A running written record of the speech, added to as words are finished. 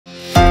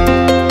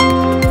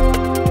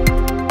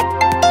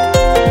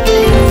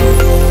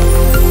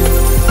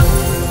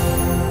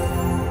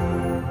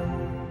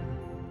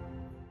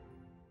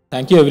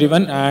thank you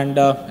everyone. And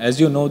as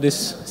you know, this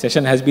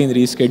session has been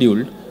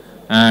rescheduled.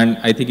 And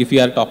I think if we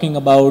are talking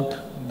about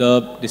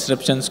the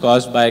disruptions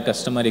caused by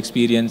customer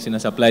experience in a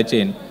supply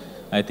chain,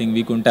 I think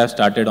we couldn't have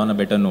started on a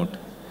better note.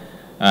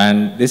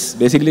 And this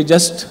basically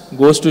just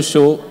goes to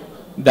show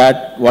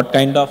that what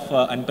kind of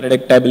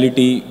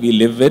unpredictability we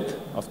live with.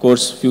 Of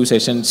course, few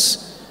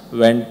sessions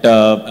went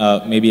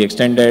maybe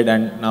extended,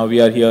 and now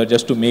we are here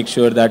just to make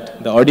sure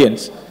that the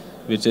audience,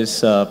 which is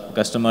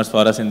customers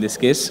for us in this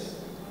case,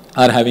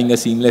 are having a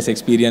seamless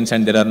experience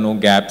and there are no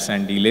gaps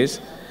and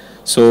delays.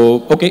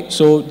 So, okay,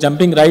 so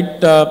jumping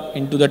right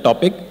into the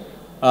topic,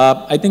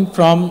 I think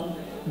from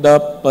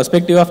the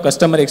perspective of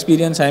customer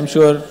experience, I am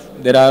sure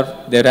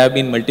there have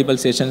been multiple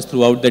sessions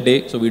throughout the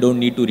day, so we don't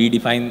need to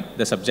redefine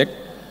the subject.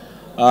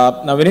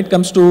 Now, when it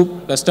comes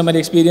to customer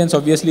experience,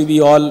 obviously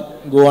we all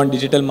go on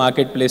digital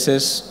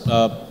marketplaces,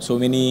 so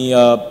many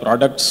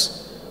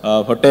products,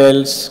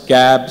 hotels,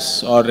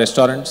 cabs, or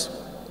restaurants.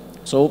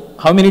 So,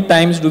 how many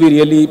times do we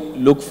really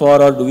look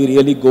for, or do we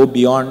really go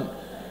beyond,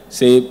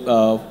 say,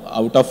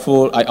 out of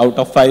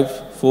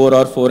 5, 4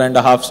 or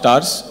 4.5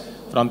 stars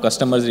from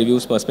customers'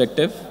 reviews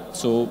perspective?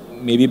 So,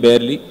 maybe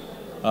barely.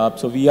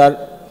 So, we are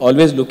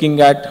always looking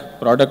at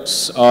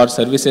products or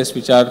services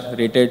which are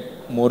rated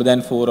more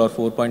than 4 or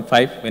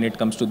 4.5 when it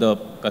comes to the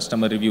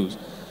customer reviews.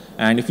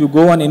 And if you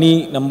go on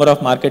any number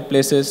of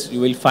marketplaces,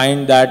 you will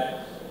find that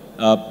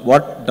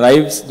what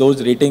drives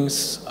those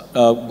ratings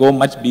go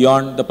much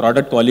beyond the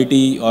product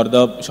quality or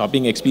the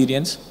shopping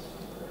experience.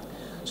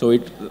 So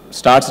it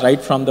starts right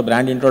from the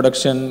brand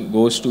introduction,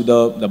 goes to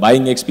the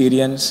buying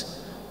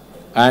experience,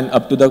 and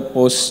up to the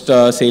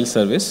post-sales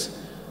service.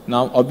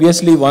 Now,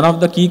 obviously, one of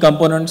the key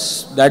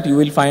components that you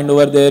will find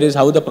over there is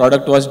how the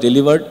product was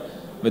delivered,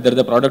 whether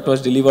the product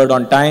was delivered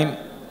on time,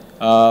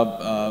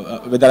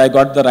 whether I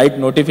got the right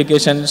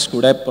notifications,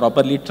 could I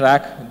properly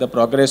track the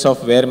progress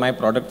of where my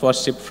product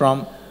was shipped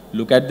from,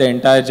 look at the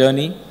entire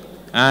journey,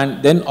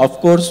 and then, of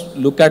course,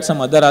 look at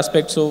some other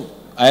aspects. So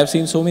I have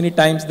seen so many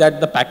times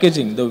that the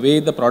packaging, the way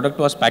the product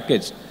was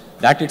packaged,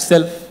 that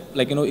itself,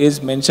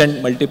 is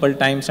mentioned multiple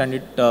times, and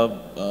it,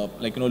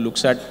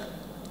 looks at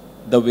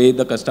the way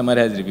the customer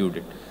has reviewed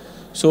it.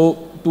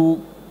 So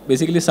to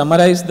basically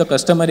summarize, the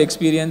customer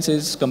experience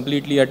is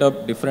completely at a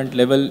different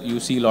level.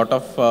 You see a lot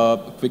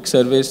of quick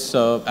service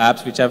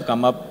apps which have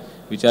come up,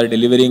 which are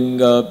delivering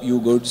you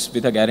goods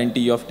with a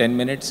guarantee of 10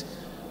 minutes.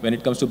 When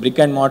it comes to brick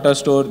and mortar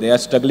store, they are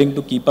struggling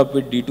to keep up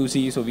with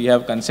D2C. So we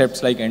have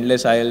concepts like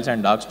endless aisles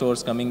and dark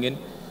stores coming in.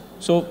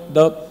 So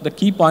the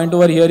key point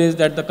over here is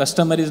that the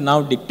customer is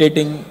now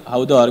dictating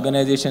how the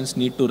organizations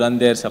need to run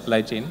their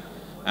supply chain.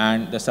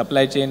 And the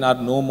supply chain are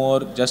no more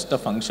just a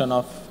function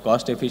of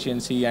cost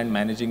efficiency and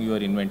managing your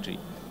inventory.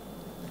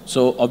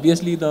 So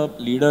obviously the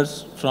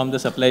leaders from the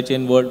supply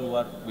chain world who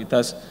are with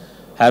us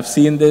have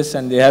seen this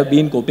and they have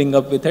been coping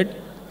up with it.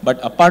 But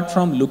apart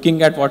from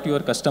looking at what your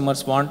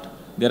customers want,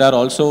 there are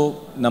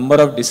also number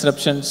of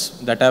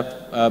disruptions that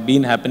have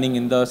been happening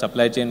in the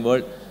supply chain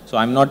world. So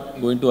I'm not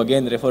going to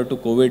again refer to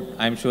COVID.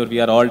 I'm sure we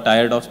are all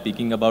tired of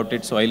speaking about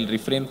it. So I'll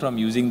refrain from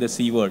using the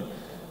C word.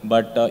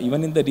 But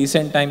even in the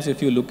recent times,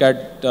 if you look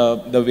at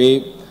the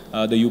way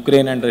the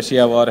Ukraine and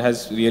Russia war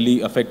has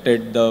really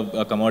affected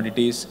the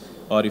commodities,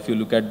 or if you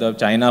look at the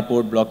China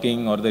port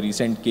blocking or the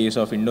recent case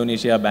of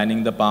Indonesia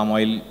banning the palm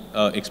oil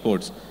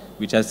exports,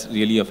 which has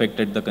really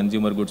affected the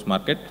consumer goods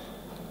market.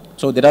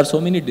 So there are so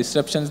many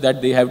disruptions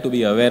that they have to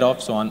be aware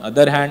of. So on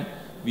other hand,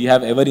 we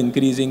have ever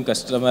increasing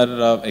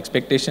customer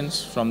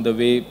expectations from the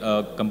way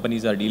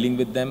companies are dealing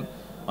with them.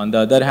 On the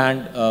other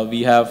hand,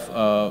 we have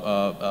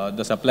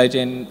the supply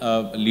chain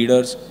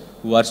leaders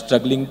who are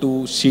struggling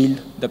to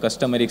shield the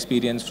customer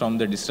experience from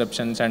the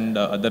disruptions and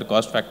other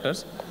cost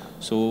factors.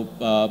 So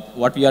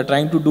what we are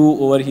trying to do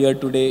over here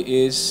today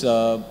is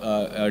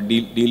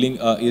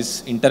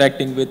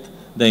interacting with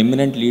the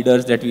eminent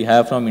leaders that we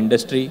have from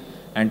industry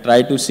and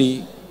try to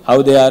see how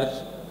they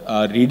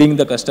are reading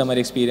the customer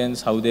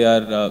experience, how they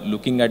are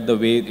looking at the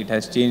way it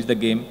has changed the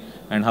game,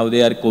 and how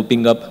they are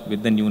coping up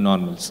with the new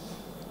normals.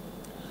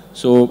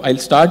 So I'll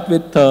start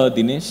with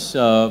Dinesh,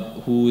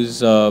 who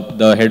is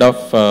the head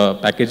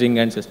of packaging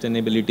and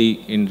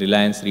sustainability in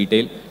Reliance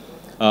Retail.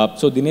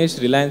 So Dinesh,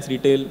 Reliance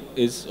Retail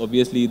is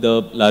obviously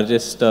the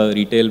largest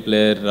retail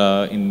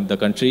player in the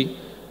country,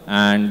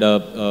 and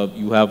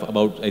you have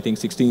about, I think,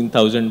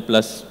 16,000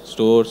 plus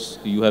stores.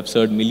 You have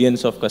served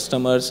millions of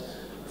customers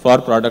for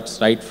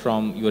products right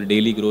from your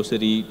daily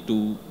grocery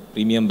to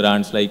premium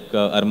brands like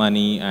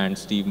Armani and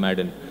Steve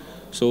Madden.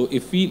 So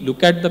if we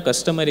look at the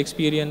customer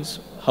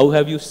experience, how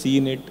have you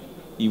seen it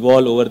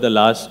evolve over the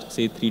last,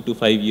 say, 3 to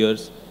 5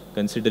 years,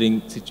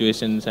 considering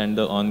situations and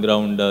the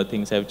on-ground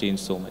things have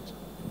changed so much?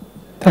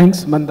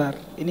 Thanks, Mandar.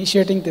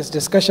 Initiating this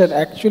discussion,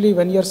 actually,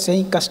 when you're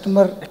saying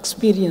customer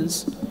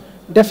experience,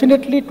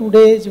 definitely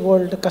today's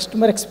world, the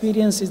customer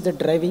experience is the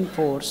driving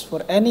force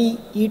for any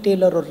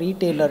e-tailer or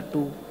retailer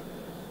to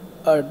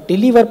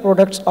deliver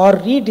products or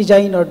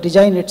redesign or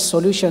design its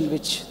solution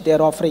which they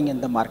are offering in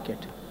the market.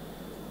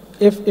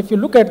 If you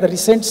look at the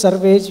recent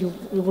surveys, you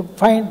would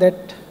find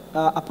that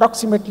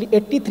approximately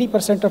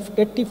 83% of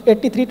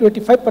 83 to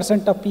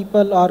 85% of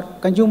people or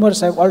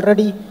consumers have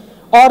already,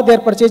 or they're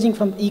purchasing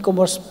from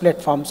e-commerce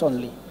platforms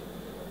only.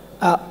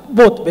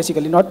 Both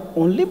basically, not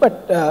only,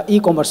 but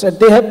e-commerce.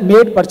 They have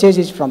made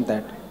purchases from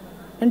that.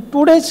 And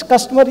today's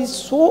customer is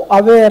so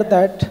aware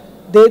that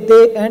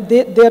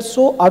they are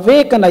so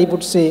awakened, I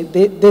would say.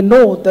 They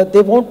know that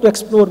they want to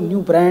explore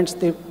new brands.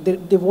 They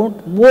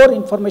want more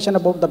information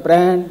about the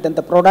brand than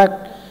the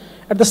product.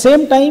 At the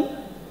same time,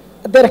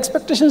 their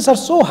expectations are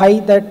so high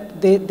that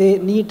they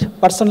need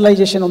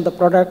personalization on the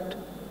product.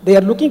 They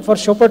are looking for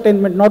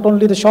shoppertainment, not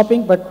only the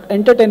shopping, but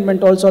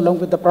entertainment also along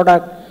with the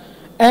product.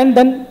 And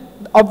then,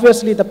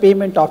 obviously, the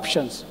payment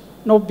options.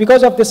 Now,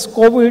 because of this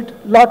COVID,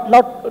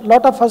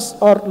 lot of us,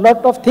 or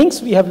lot of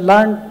things we have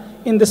learned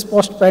in this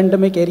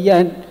post-pandemic area,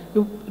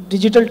 and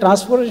digital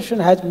transformation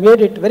has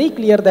made it very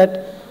clear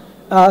that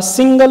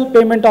single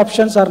payment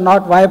options are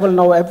not viable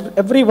now.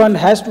 Everyone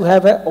has to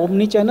have an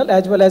omni-channel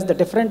as well as the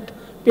different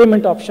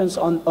payment options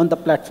on the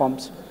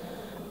platforms.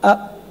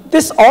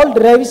 This all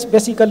drives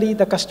basically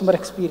the customer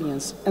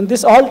experience, and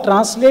this all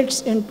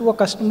translates into a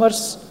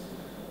customer's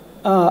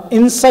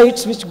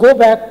insights which go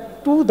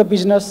back to the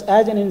business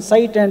as an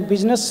insight, and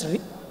business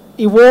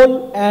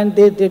evolve and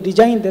they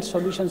design their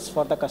solutions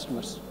for the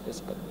customers,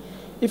 basically.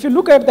 If you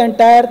look at the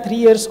entire 3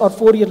 years or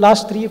 4 years,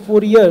 last 3 or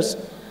 4 years,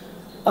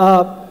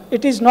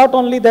 it is not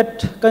only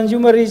that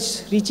consumer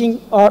is reaching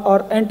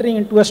or entering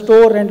into a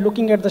store and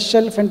looking at the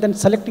shelf and then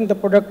selecting the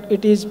product.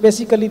 It is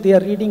basically they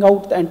are reading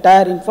out the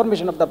entire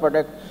information of the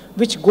product,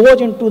 which goes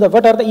into the,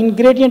 what are the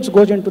ingredients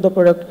goes into the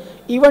product.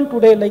 Even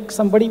today, like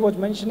somebody was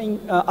mentioning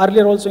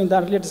earlier also in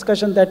the earlier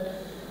discussion, that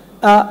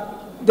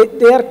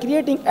they are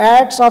creating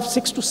ads of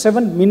 6 to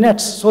 7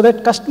 minutes so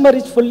that customer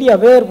is fully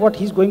aware what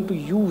he's going to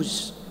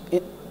use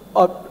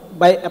or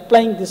by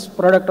applying this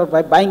product or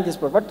by buying this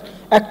product, but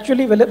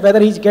actually whether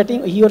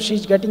he or she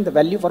is getting the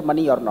value for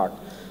money or not.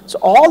 So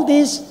all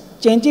these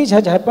changes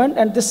has happened,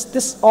 and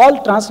this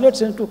all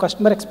translates into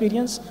customer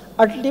experience,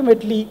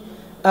 ultimately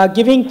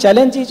giving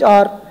challenges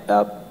or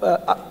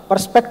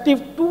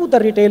perspective to the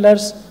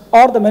retailers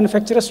or the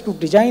manufacturers to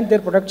design their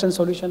products and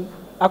solution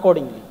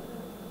accordingly.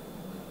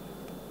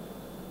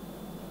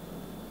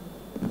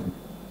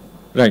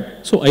 Right.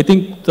 So I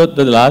think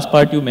the last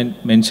part you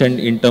mentioned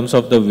in terms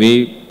of the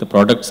way the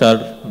products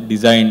are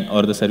designed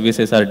or the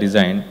services are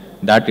designed,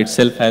 that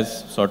itself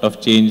has sort of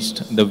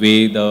changed the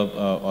way the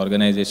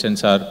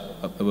organizations are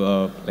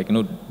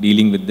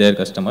dealing with their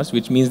customers,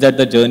 which means that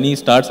the journey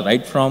starts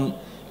right from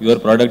your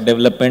product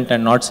development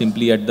and not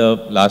simply at the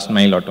last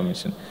mile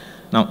automation.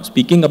 Now,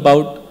 speaking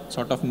about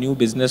sort of new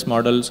business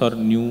models or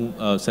new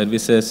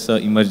services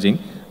emerging,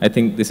 I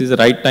think this is the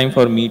right time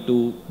for me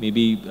to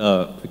maybe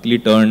quickly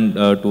turn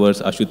towards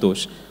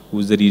Ashutosh, who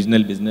is the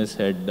regional business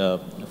head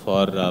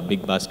for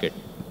BigBasket.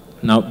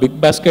 Now,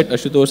 BigBasket,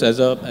 Ashutosh,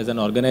 as an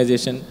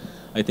organization,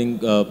 I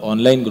think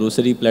online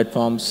grocery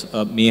platforms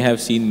may have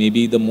seen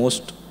maybe the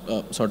most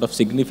sort of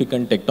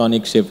significant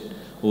tectonic shift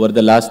over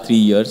the last 3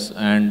 years,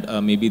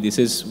 and maybe this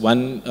is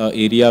one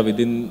area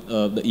within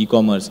the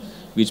e-commerce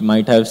which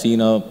might have seen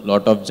a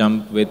lot of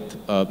jump with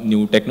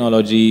new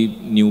technology,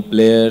 new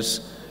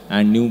players,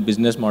 and new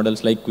business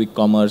models like quick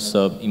commerce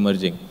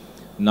emerging.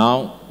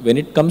 Now, when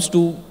it comes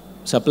to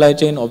supply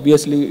chain,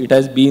 obviously it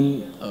has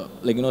been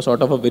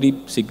sort of a very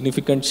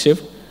significant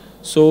shift.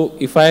 So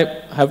if I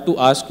have to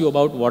ask you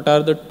about what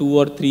are the 2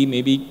 or 3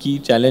 maybe key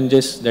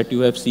challenges that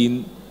you have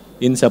seen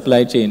in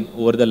supply chain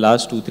over the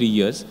last 2-3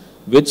 years,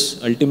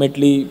 which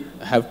ultimately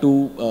have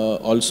to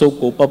also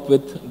cope up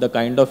with the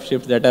kind of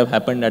shifts that have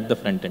happened at the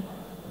front end.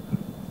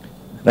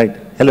 Right.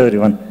 Hello,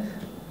 everyone.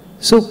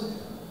 So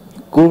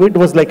COVID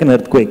was like an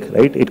earthquake,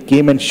 right? It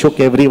came and shook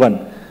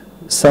everyone.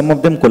 Some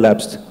of them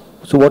collapsed.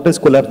 So what is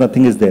collapse?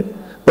 Nothing is there.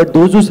 But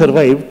those who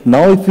survived,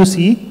 now if you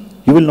see,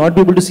 you will not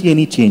be able to see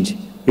any change.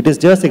 It is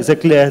just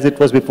exactly as it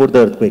was before the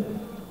earthquake.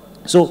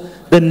 So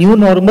the new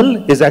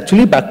normal is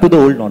actually back to the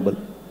old normal.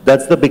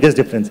 That's the biggest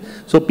difference.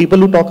 So people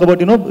who talk about,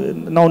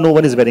 now no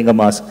one is wearing a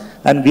mask.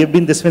 And we have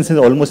been this way since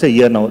almost a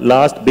year now.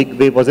 Last big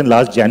wave was in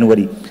last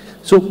January.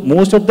 So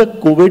most of the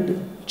COVID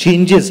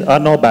changes are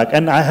now back.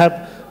 And I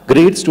have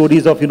great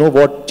stories of,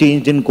 what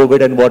changed in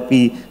COVID and what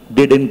we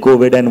did in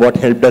COVID and what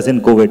helped us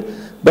in COVID.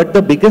 But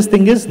the biggest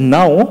thing is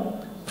now,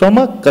 from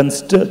a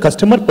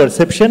customer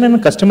perception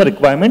and customer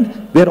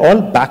requirement, we are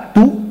all back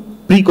to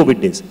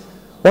pre-COVID days.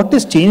 What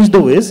has changed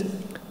though is,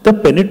 the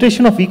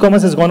penetration of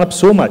e-commerce has gone up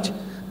so much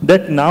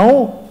that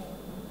now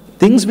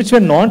things which were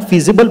not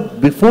feasible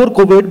before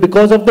COVID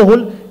because of the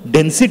whole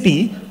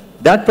density,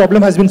 that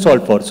problem has been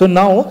solved for. So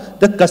now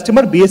the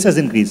customer base has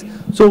increased.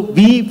 So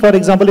we, for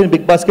example, in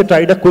BigBasket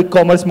tried a quick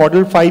commerce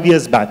model 5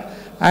 years back,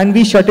 and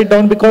we shut it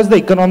down because the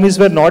economies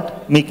were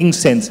not making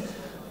sense.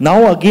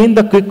 Now again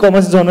the quick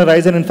commerce is on a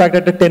rise, and in fact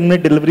at a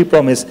 10-minute delivery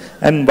promise,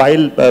 and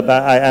while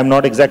I am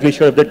not exactly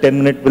sure if the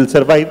 10-minute will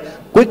survive,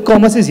 quick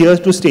commerce is here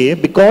to stay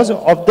because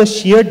of the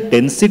sheer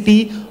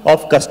density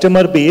of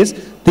customer base.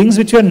 Things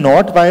which were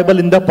not viable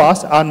in the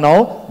past are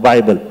now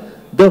viable.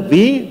 The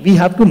way we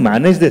have to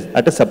manage this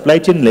at a supply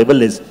chain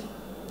level is,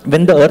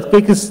 when the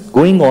earthquake is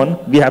going on,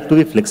 we have to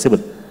be flexible.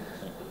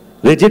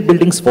 Rigid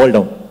buildings fall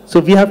down. So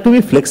we have to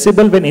be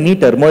flexible when any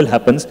turmoil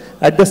happens.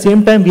 At the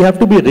same time, we have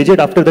to be rigid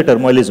after the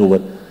turmoil is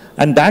over.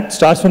 And that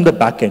starts from the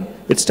back end.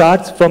 It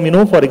starts from,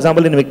 for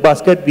example, in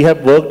BigBasket, we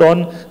have worked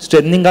on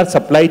strengthening our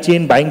supply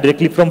chain, buying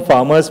directly from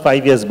farmers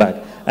 5 years back.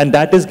 And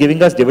that is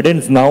giving us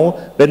dividends now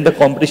when the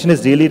competition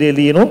is really,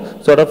 really,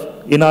 sort of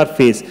in our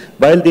face.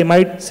 While they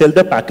might sell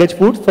the packaged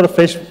food for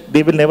fresh,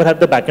 they will never have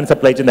the back-end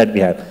supply chain that we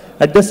have.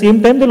 At the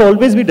same time, there will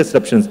always be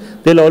disruptions.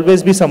 There will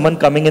always be someone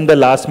coming in the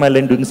last mile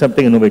and doing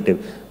something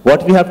innovative.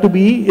 What we have to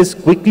be is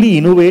quickly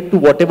innovate to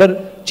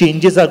whatever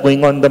changes are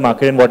going on in the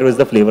market and whatever is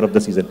the flavor of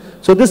the season.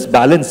 So this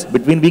balance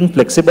between being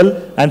flexible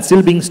and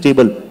still being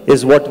stable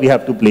is what we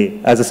have to play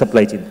as a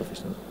supply chain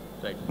professional.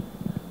 Right.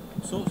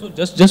 So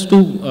just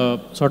to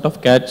sort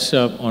of catch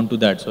onto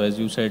that. So as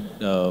you said,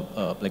 so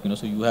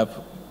you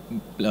have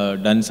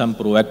done some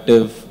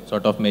proactive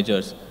sort of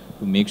measures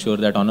to make sure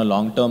that on a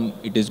long term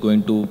it is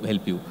going to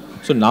help you.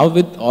 So now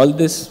with all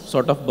this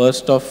sort of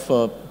burst of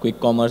quick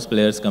commerce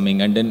players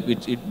coming, and then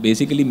which it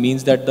basically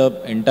means that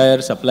the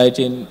entire supply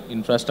chain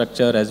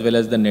infrastructure as well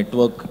as the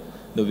network,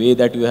 the way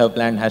that you have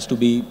planned has to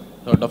be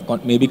sort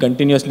of maybe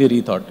continuously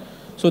rethought.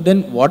 So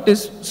then what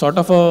is sort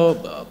of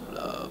a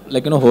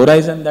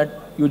horizon that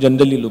you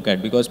generally look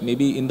at? Because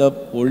maybe in the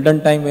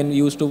olden time when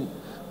you used to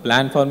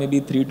plan for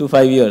maybe 3 to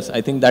 5 years, I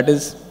think that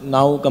is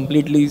now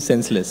completely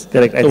senseless.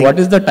 Correct. So what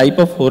is the type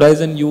of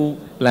horizon you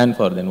plan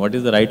for then? What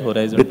is the right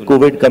horizon? With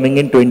COVID coming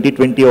in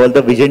 2020, all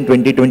the Vision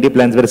 2020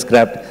 plans were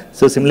scrapped.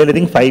 So similarly, I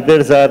think 5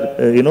 years are,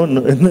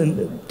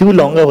 too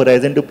long a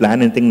horizon to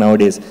plan anything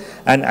nowadays.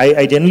 And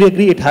I generally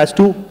agree it has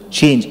to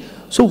change.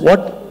 So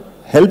what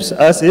helps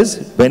us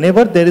is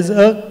whenever there is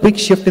a quick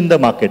shift in the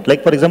market,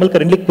 like for example,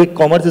 currently quick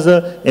commerce is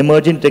a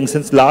emerging thing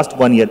since last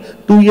 1 year.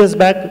 2 years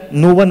back,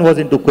 no one was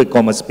into quick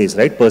commerce space,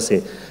 right, per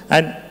se.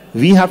 And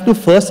we have to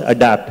first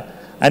adapt.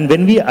 And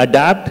when we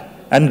adapt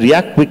and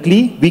react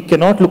quickly, we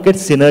cannot look at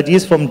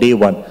synergies from day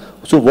one.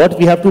 So what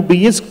we have to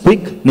be is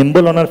quick,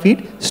 nimble on our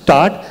feet,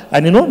 start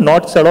and,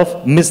 not sort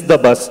of miss the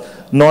bus,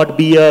 not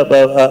be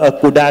a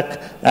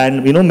Kodak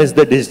and, miss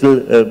the digital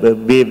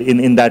wave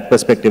in that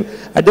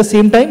perspective. At the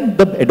same time,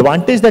 the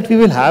advantage that we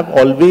will have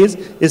always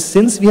is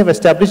since we have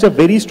established a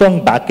very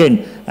strong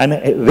backend and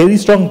a very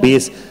strong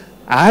base,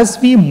 as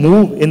we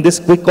move in this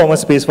quick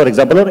commerce space, for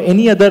example, or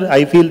any other,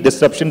 I feel,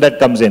 disruption that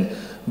comes in,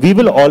 we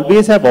will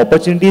always have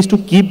opportunities to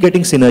keep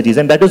getting synergies,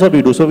 and that is what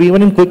we do. So we,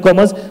 even in quick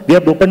commerce, we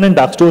have opened in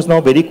dark stores now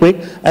very quick,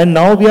 and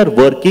now we are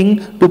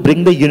working to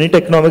bring the unit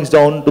economics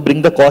down, to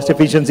bring the cost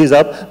efficiencies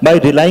up by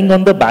relying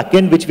on the back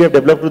end which we have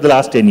developed over the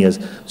last 10 years.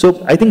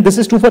 So I think this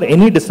is true for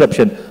any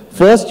disruption.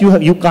 First,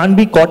 you can't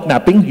be caught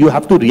napping. You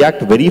have to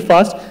react very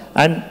fast,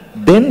 and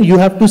then you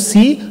have to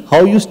see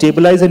how you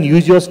stabilize and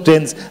use your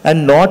strengths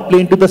and not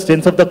play into the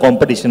strengths of the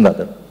competition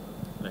rather.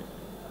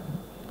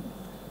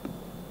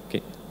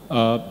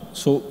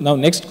 So now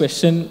next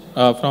question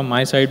from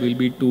my side will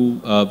be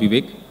to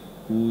Vivek,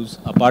 who's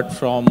apart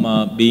from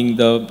being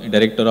the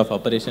Director of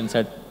Operations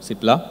at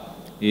Cipla,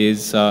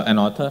 is an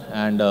author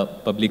and a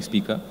public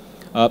speaker.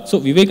 So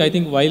Vivek, I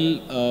think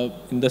while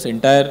in this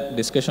entire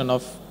discussion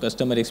of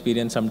customer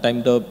experience,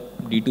 sometimes the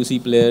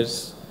D2C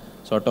players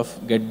sort of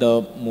get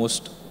the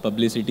most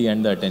publicity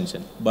and the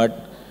attention.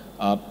 But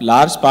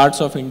large parts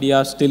of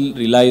India still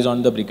relies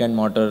on the brick and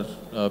mortar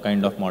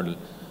kind of model.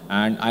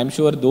 And I'm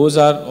sure those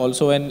are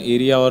also an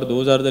area, or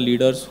those are the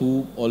leaders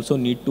who also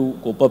need to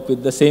cope up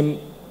with the same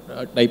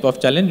type of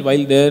challenge,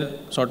 while their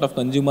sort of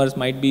consumers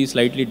might be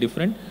slightly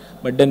different.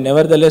 But then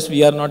nevertheless,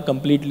 we are not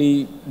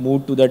completely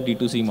moved to that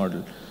D2C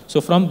model. So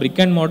from brick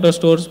and mortar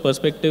stores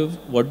perspective,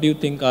 what do you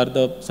think are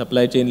the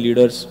supply chain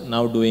leaders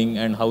now doing,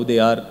 and how they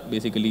are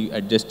basically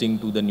adjusting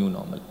to the new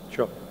normal?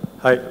 Sure.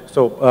 Hi.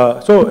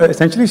 So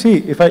essentially, see,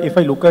 if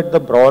I look at the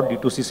broad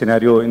D2C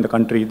scenario in the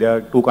country, there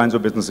are two kinds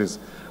of businesses.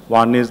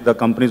 One is the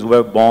companies who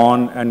have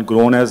born and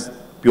grown as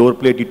pure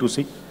play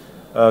D2C.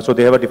 So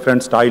they have a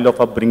different style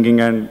of upbringing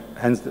and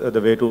hence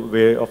the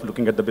way of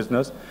looking at the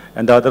business.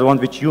 And the other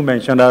ones which you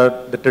mentioned are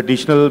the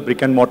traditional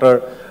brick and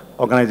mortar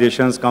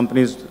organizations,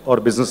 companies or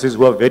businesses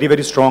who are very,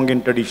 very strong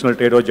in traditional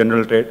trade or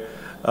general trade.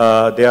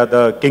 They are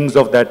the kings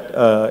of that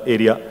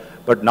area.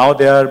 But now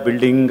they are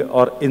building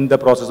or in the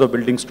process of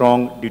building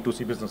strong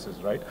D2C businesses,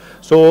 right?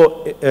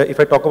 So if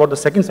I talk about the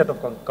second set of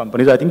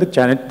companies, I think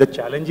the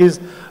challenges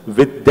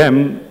with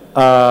them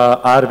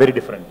are very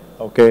different,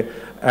 okay?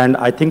 And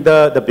I think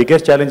the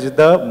biggest challenge is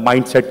the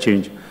mindset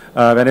change.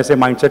 When I say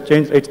mindset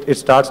change, it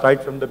starts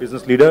right from the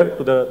business leader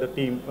to the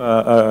team,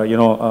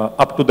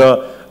 up to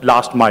the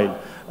last mile.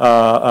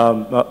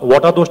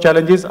 What are those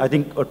challenges? I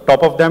think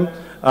top of them,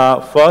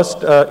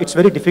 first, it's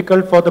very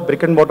difficult for the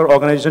brick and mortar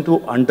organization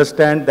to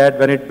understand that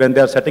when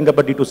they are setting up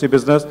a D2C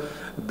business,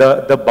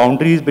 the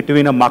boundaries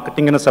between a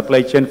marketing and a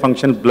supply chain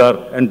function blur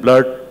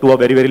to a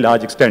very, very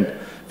large extent.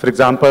 For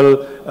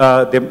example,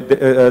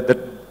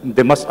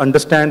 they must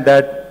understand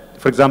that,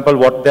 for example,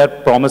 what they're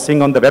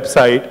promising on the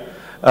website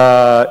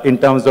in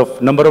terms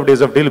of number of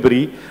days of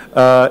delivery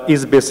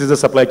is basis the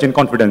supply chain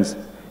confidence.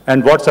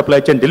 and what supply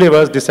chain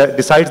delivers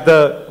decides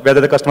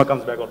whether the customer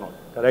comes back or not,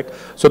 correct?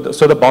 So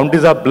the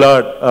boundaries are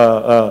blurred,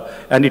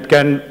 and it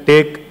can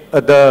take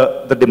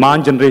the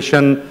demand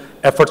generation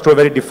efforts to a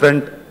very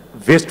different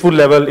wasteful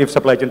level if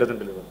supply chain doesn't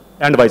deliver,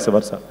 and vice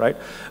versa, right?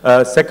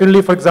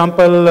 Secondly, for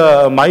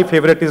example, my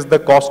favorite is the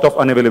cost of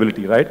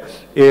unavailability, right?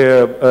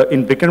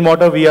 In brick and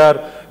mortar, we are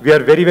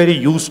very, very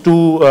used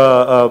to,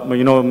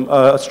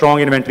 a strong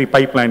inventory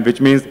pipeline,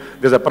 which means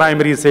there's a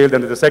primary sale,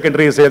 then there's a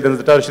secondary sale, then there's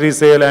a tertiary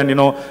sale, and,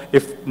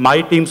 if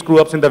my team screw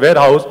ups in the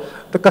warehouse,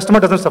 the customer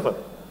doesn't suffer,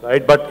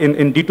 right? But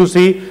in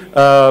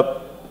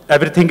D2C,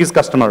 everything is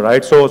customer,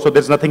 right? So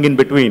there's nothing in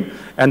between.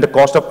 And the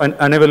cost of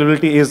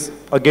unavailability is,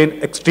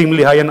 again,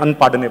 extremely high and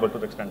unpardonable to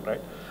the extent,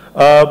 right?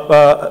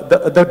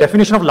 The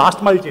definition of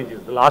last mile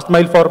changes. The last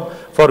mile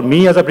for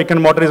me as a brick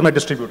and mortar is my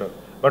distributor.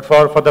 But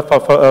for a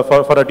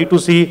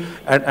D2C,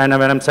 and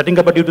when I'm setting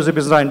up a D2C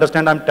business, I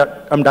understand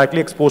I'm directly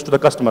exposed to the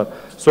customer.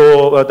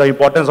 So the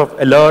importance of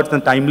alerts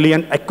and timely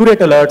and accurate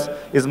alerts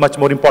is much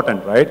more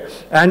important, right?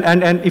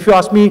 And if you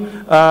ask me,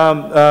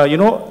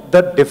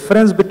 the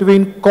difference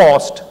between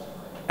cost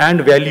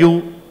and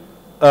value,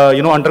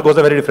 undergoes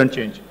a very different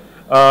change.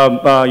 We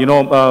are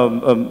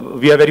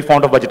very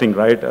fond of budgeting,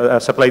 right?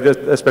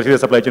 Especially the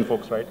supply chain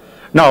folks, right?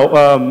 Now,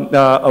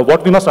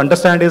 what we must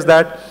understand is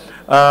that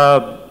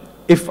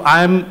if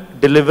I'm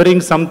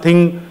delivering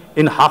something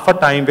in half a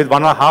time with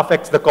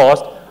 1.5x the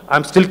cost,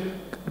 I'm still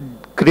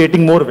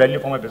creating more value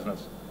for my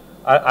business.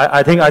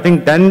 I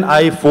think then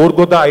I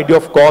forego the idea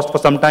of cost for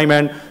some time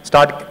and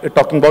start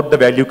talking about the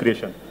value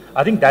creation.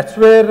 I think that's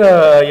where,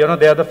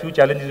 there are the few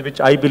challenges which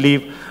I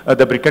believe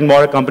the brick and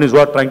mortar companies who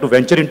are trying to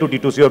venture into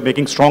D2C or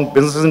making strong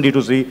businesses in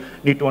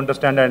D2C need to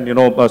understand and,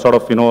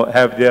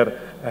 have their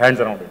hands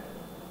around it.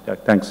 Yeah,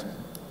 thanks.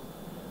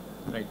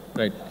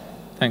 Right.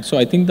 Thanks. So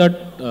I think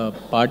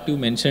that part you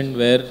mentioned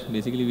where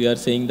basically we are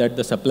saying that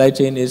the supply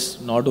chain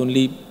is not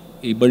only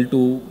able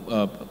to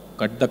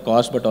cut the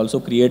cost but also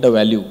create a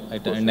value.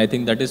 Right? And I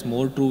think that is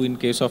more true in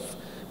case of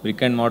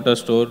brick and mortar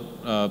store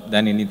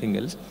than anything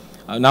else.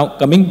 Now,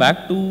 coming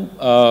back to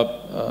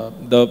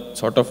the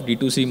sort of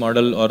D2C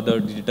model or the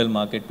digital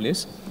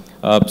marketplace,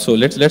 so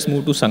let's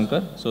move to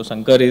Sankar. So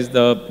Sankar is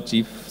the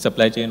Chief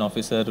Supply Chain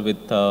Officer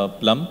with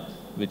Plum,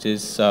 which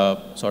is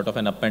sort of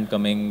an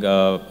up-and-coming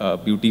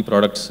beauty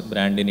products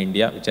brand in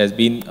India, which has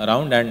been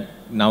around and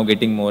now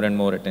getting more and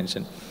more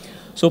attention.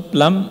 So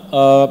Plum,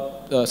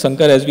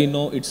 Sankar, as we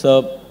know, it's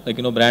a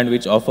brand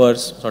which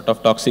offers sort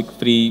of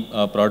toxic-free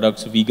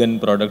products, vegan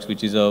products,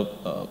 which is a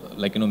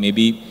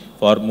maybe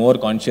for more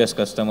conscious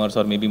customers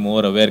or maybe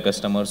more aware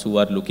customers who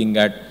are looking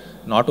at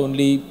not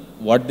only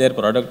what their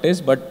product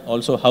is, but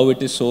also how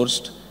it is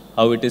sourced,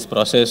 how it is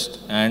processed,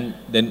 and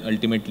then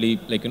ultimately,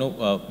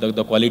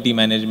 the quality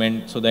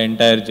management, so the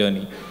entire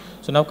journey.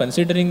 So now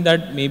considering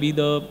that maybe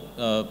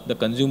the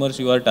consumers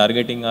you are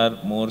targeting are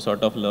more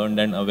sort of learned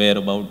and aware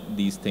about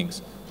these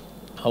things,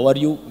 how are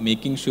you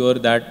making sure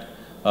that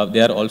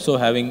they are also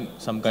having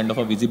some kind of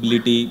a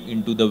visibility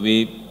into the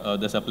way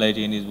the supply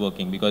chain is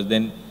working? Because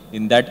then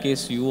in that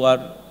case, you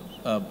are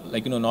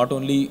not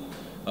only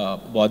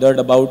bothered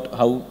about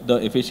how the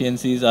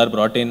efficiencies are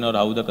brought in or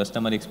how the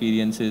customer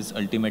experience is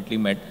ultimately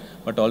met,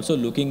 but also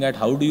looking at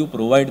how do you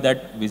provide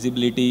that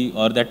visibility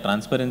or that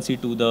transparency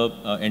to the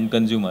end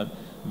consumer,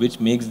 which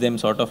makes them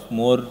sort of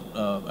more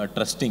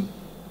trusting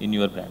in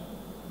your brand.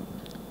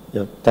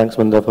 Yeah, thanks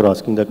Mandar for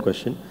asking that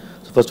question.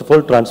 So first of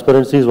all,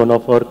 transparency is one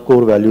of our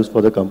core values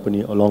for the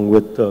company, along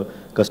with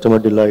customer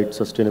delight,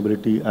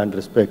 sustainability and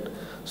respect.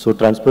 So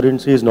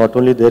transparency is not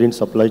only there in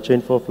supply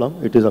chain for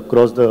Plum, it is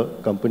across the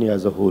company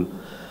as a whole.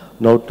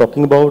 Now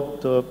talking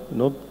about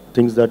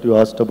things that you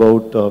asked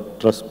about,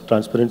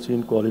 transparency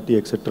in quality,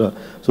 etc.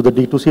 So the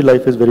D2C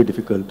life is very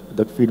difficult.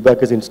 The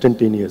feedback is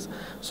instantaneous.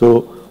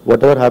 So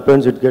whatever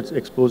happens, it gets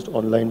exposed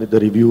online with the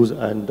reviews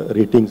and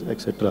ratings,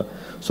 etc.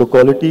 So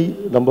quality,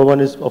 number one,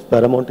 is of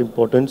paramount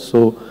importance.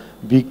 So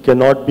we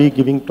cannot be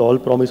giving tall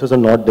promises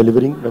and not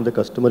delivering when the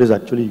customer is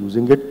actually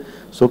using it.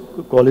 So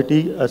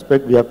quality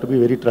aspect, we have to be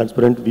very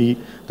transparent. The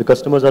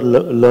customers are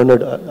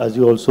learned, as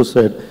you also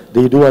said.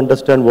 They do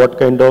understand what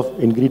kind of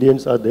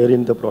ingredients are there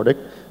in the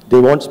product. They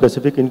want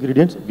specific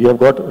ingredients. We have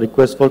got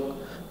requests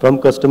from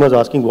customers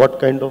asking what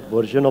kind of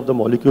version of the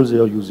molecules they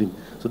are using.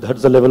 So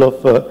that's the level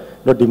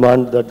of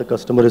demand that the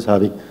customer is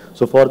having.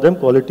 So for them,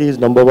 quality is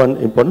number one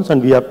importance,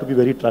 and we have to be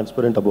very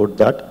transparent about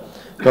that.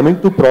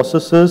 Coming to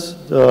processes,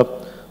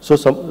 so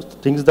some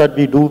things that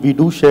we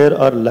do share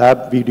our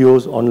lab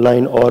videos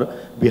online or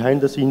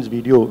behind the scenes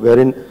video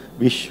wherein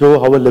we show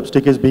how a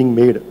lipstick is being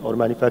made or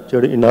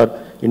manufactured in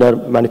our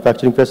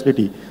manufacturing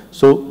facility.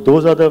 So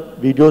those are the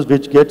videos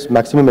which gets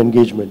maximum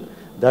engagement.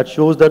 That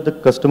shows that the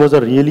customers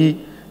are really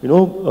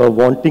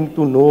wanting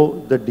to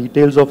know the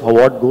details of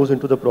what goes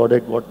into the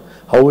product,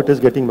 how it is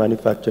getting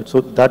manufactured.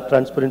 So that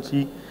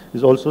transparency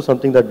is also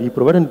something that we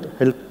provide,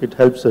 and it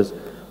helps us.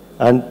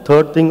 And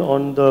third thing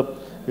on the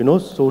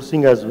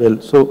sourcing as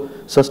well. So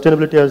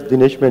sustainability, as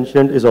Dinesh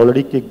mentioned, is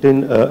already kicked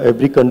in.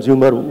 Every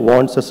consumer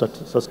wants a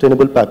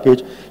sustainable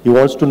package. He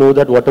wants to know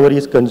that whatever he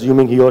is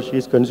consuming, he or she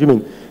is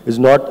consuming, is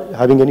not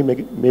having any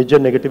major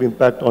negative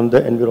impact on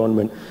the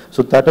environment.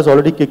 So that has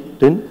already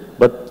kicked in.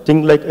 But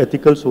things like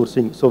ethical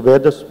sourcing, so where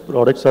the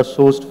products are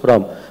sourced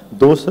from,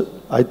 those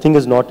I think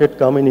is not yet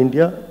come in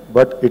India,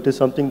 but it is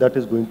something that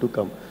is going to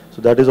come.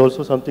 So that is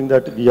also something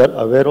that we are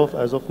aware of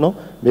as of now.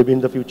 Maybe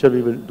in the future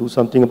we will do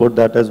something about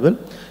that as well.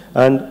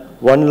 And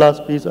one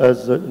last piece,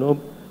 as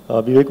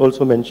Vivek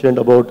also mentioned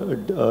about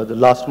the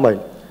last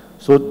mile.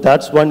 So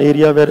that's one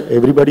area where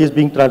everybody is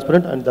being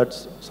transparent, and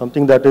that's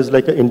something that is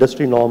like an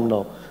industry norm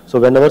now. So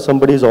whenever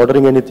somebody is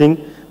ordering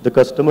anything, the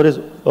customer is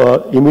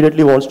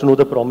immediately wants to know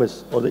the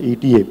promise or the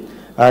ETA,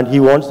 and he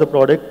wants the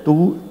product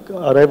to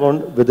arrive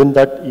on within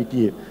that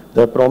ETA,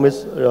 the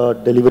promise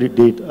delivery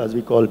date, as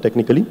we call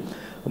technically.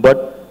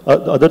 But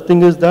the other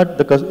thing is that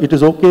it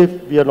is okay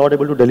if we are not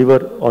able to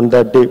deliver on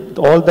that day.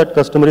 All that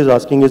customer is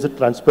asking is a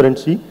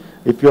transparency.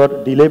 If you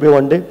are delayed by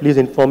one day, please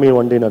inform me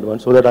one day in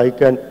advance so that I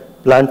can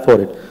plan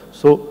for it.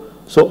 So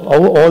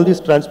how all this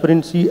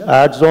transparency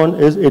adds on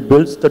is it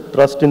builds the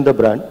trust in the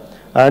brand.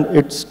 And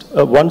it's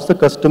once the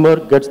customer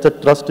gets the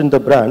trust in the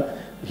brand,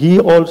 he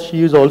or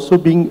she is also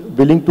being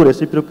willing to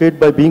reciprocate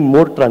by being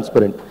more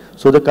transparent.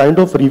 So the kind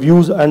of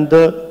reviews and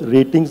the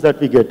ratings that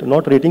we get,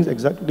 not ratings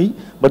exactly,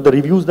 but the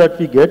reviews that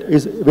we get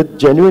is with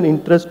genuine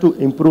interest to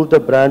improve the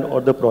brand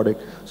or the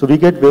product. So we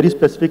get very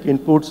specific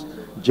inputs,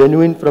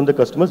 genuine from the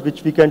customers,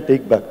 which we can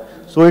take back.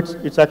 So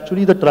it's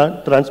actually the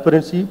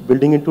transparency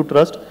building into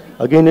trust.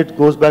 Again, it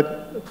goes back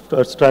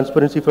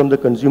transparency from the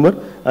consumer,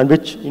 and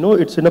which,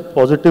 it's in a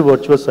positive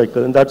virtuous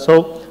cycle. And that's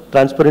how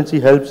transparency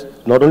helps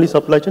not only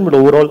supply chain, but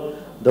overall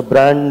the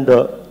brand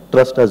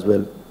trust as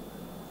well.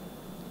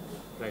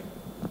 Right.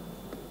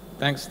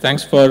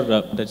 Thanks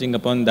for touching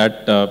upon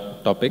that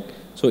topic.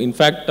 So in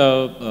fact,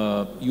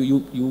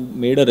 you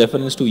made a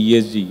reference to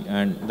ESG,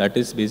 and that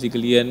is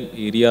basically an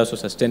area, so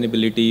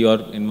sustainability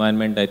or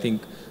environment, I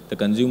think the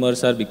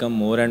consumers are become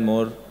more and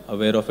more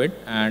aware of it.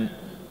 And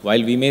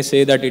while we may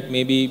say that it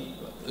may be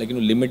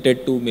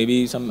limited to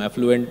maybe some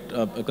affluent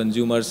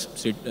consumers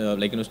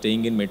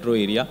staying in metro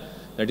area,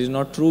 that is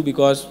not true,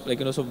 because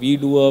so we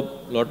do a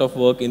lot of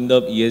work in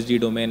the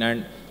ESG domain,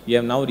 and we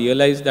have now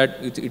realized that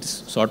it's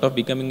sort of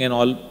becoming an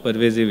all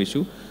pervasive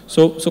issue.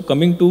 So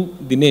coming to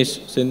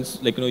Dinesh, since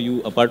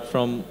you, apart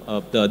from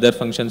the other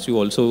functions, you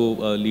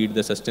also lead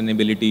the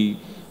sustainability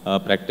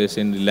practice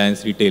in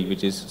Reliance Retail,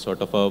 which is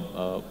sort of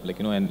a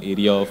an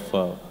area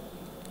of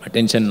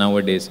attention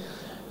nowadays.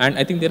 And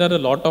I think there are a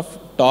lot of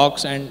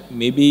talks and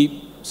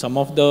maybe some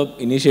of the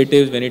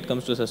initiatives when it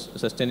comes to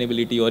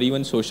sustainability or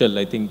even social.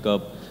 I think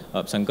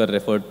Sankar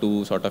referred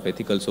to sort of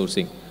ethical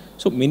sourcing.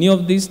 So many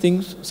of these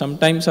things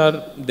sometimes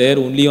are there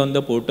only on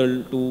the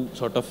portal to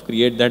sort of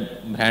create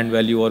that brand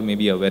value or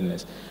maybe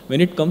awareness.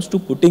 When it comes to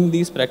putting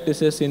these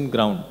practices in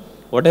ground,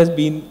 what has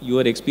been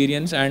your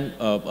experience? And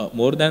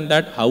more than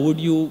that, how would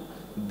you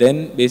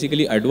then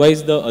basically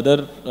advise the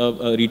other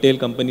retail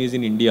companies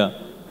in India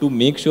to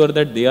make sure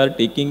that they are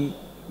taking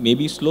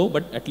maybe slow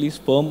but at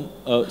least firm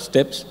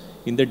steps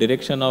in the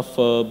direction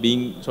of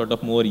being sort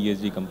of more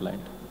ESG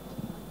compliant?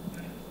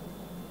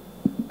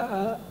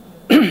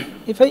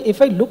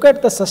 If I look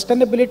at the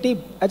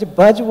sustainability as a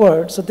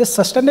buzzword, so this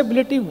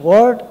sustainability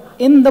word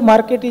in the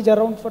market is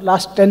around for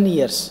last 10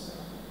 years.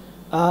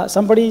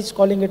 Somebody is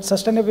calling it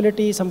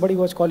sustainability, somebody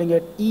was calling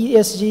it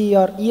ESG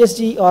or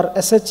ESG or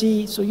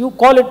SHE, so you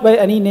call it by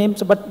any name,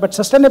 so but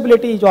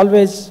sustainability is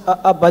always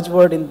a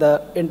buzzword in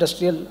the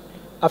industrial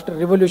after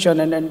revolution,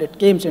 and it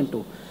came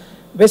into.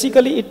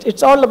 Basically,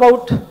 it's all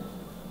about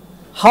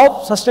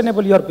how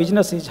sustainable your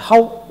business is,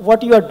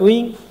 what you are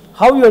doing,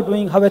 how you are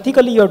doing, how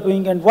ethically you are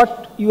doing, and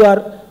what you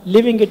are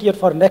leaving it here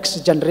for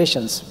next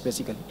generations,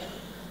 basically.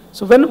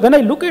 So when I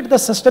look at the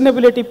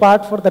sustainability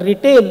part for the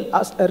retail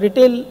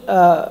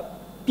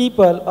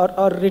people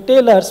or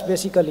retailers,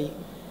 basically,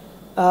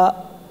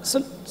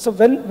 so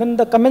when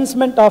the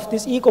commencement of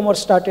this e-commerce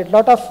started,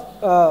 lot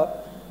of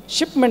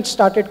shipments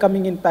started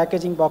coming in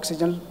packaging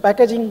boxes, and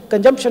packaging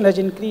consumption has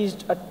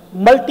increased at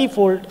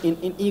multifold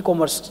in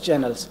e-commerce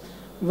channels.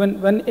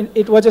 When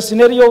it was a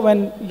scenario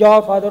when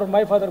your father or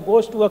my father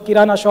goes to a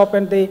kirana shop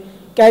and they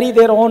carry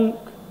their own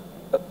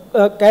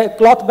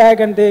cloth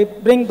bag and they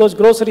bring those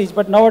groceries.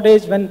 But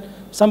nowadays, when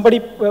somebody,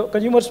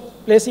 consumers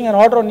placing an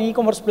order on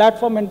e-commerce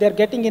platform and they're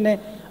getting in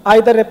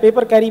either a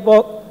paper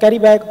carry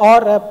bag or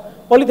a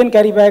polythene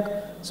carry bag,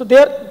 so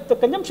the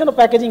consumption of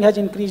packaging has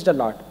increased a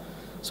lot.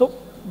 So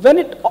when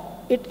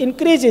it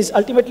increases,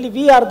 ultimately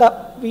we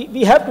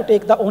have to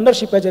take the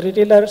ownership as a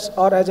retailers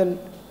or as an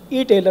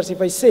e-tailers,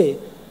 if I say.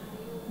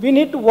 We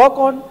need to work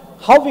on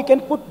how we can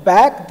put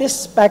back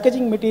this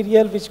packaging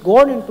material which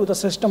gone into the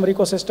system or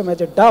ecosystem as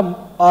a dump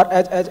or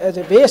as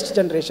a waste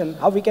generation,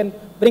 how we can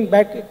bring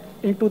back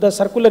into the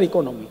circular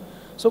economy.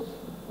 So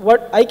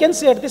what I can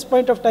say at this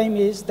point of time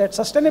is that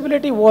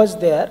sustainability was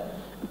there.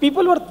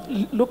 People were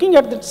looking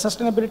at the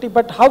sustainability,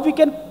 but how we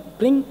can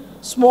bring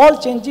small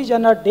changes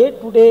in our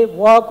day-to-day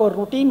work or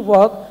routine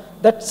work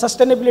that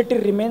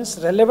sustainability remains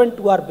relevant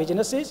to our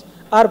businesses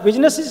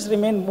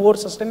remain more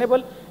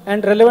sustainable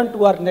and relevant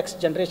to our next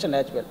generation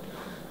as well.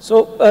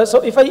 So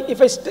if I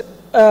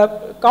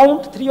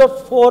count 3 or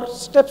 4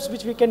 steps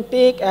which we can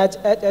take as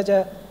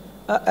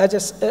a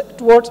step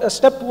towards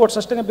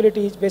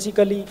sustainability is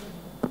basically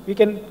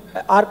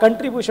our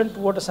contribution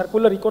toward a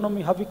circular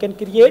economy, how we can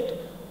create.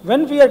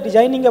 When we are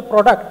designing a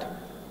product,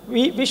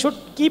 we should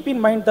keep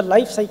in mind the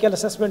life cycle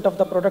assessment of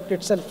the product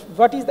itself.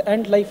 What is the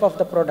end life of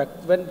the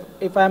product?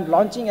 If I am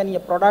launching any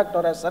product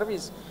or a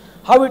service,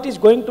 how it is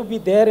going to be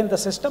there in the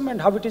system and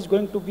how it is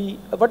going to be,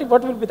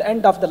 what will be the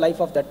end of the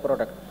life of that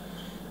product.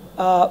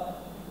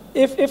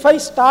 If I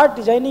start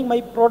designing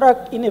my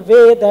product in a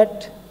way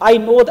that I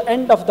know the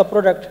end of the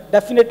product,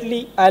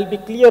 definitely I'll be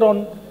clear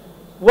on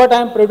what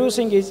I'm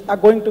producing is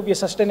going to be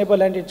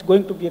sustainable and it's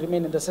going to be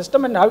remain in the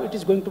system and how it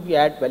is going to be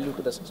add value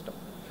to the system.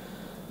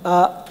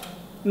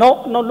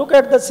 Now look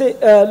at say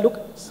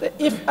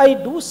if I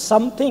do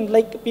something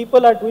like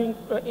people are doing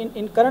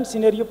in current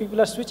scenario, people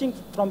are switching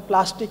from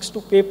plastics to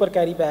paper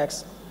carry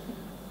bags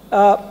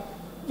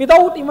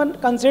without even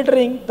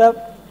considering the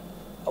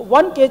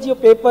 1 kg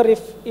of paper.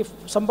 If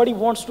somebody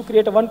wants to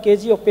create a 1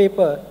 kg of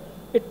paper,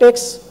 it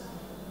takes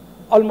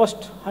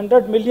almost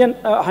 100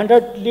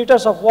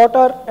 liters of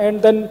water,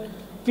 and then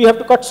we have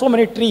to cut so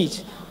many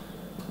trees.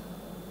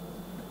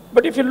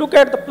 But if you look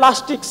at the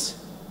plastic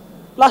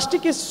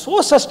is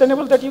so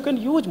sustainable that you can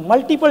use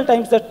multiple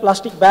times that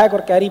plastic bag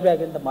or carry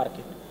bag in the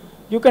market.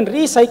 You can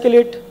recycle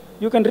it,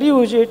 you can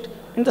reuse it,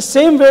 in the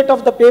same weight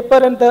of the paper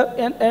and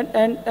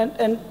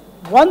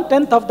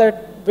 1/10 of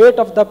that weight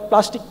of the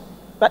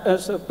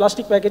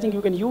plastic packaging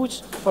you can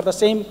use for the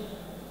same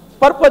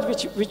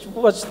purpose which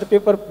was the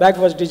paper bag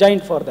was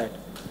designed for that.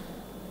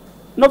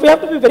 Now we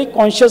have to be very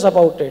conscious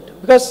about it,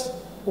 because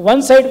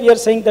one side we are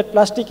saying that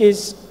plastic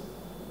is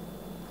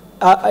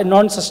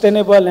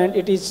non-sustainable, and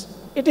it is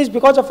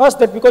because of us,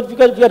 that because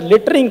we are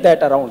littering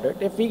that around it.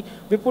 If we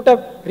put a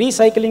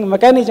recycling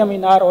mechanism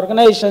in our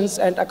organizations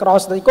and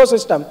across the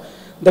ecosystem,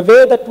 the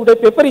way that today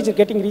paper is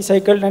getting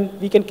recycled, and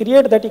we can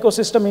create that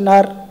ecosystem in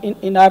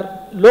our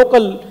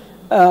local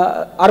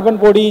urban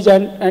bodies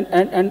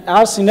and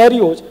our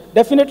scenarios,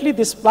 definitely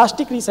this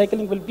plastic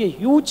recycling will be a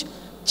huge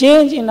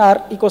change in our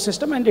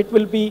ecosystem, and it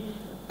will be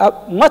a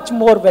much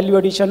more value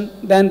addition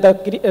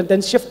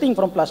than shifting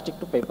from plastic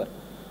to paper.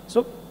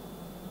 So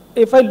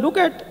if I look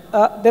at,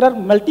 there are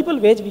multiple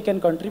ways we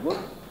can contribute.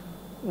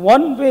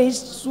 One way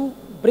is to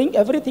bring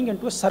everything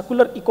into a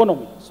circular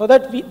economy, so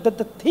that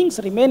the things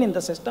remain in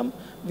the system.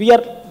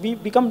 We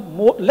become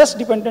less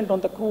dependent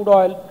on the crude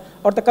oil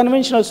or the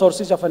conventional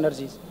sources of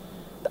energies.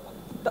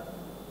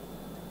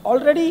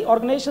 Already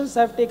organizations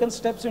have taken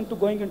steps into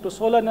going into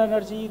solar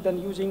energy,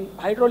 then using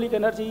hydraulic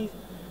energy,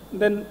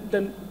 then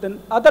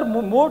other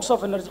modes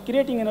of energy,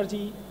 creating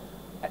energy.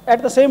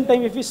 At the same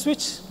time, if we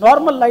switch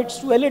normal lights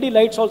to LED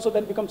lights also,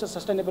 then becomes a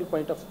sustainable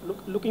point of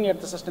looking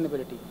at the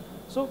sustainability.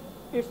 So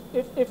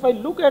if I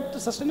look at the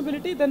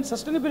sustainability, then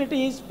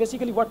sustainability is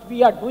basically what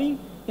we are doing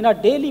in our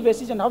daily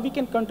basis and how we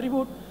can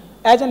contribute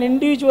as an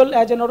individual,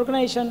 as an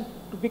organization,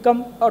 to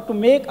become or to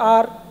make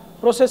our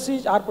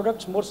processes, our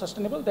products more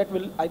sustainable. That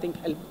will, I think,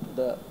 help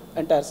the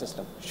entire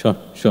system. Sure.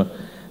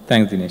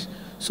 Thanks, Dinesh.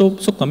 So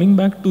coming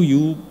back to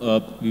you,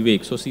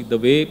 Vivek, so see the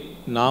way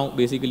now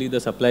basically the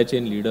supply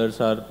chain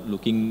leaders are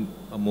looking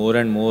more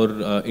and more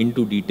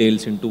into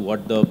details, into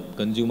what the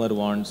consumer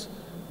wants.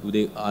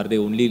 Are they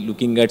only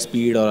looking at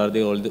speed, or are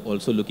they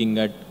also looking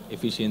at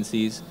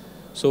efficiencies?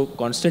 So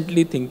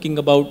constantly thinking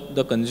about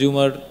the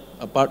consumer,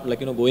 apart,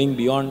 going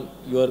beyond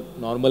your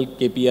normal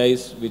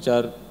KPIs, which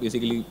are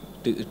basically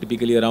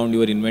typically around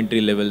your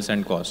inventory levels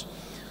and cost.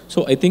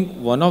 So I think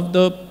one of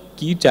the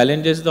key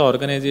challenges the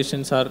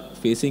organizations are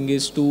facing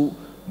is to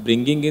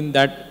bringing in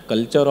that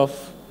culture of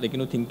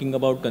thinking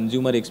about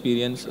consumer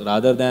experience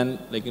rather than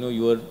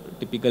your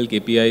typical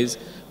KPIs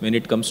when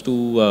it comes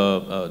to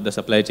the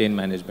supply chain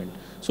management.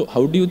 So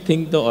how do you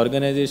think the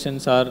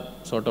organizations are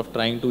sort of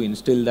trying to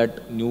instill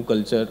that new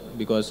culture?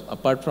 Because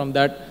apart from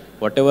that,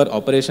 whatever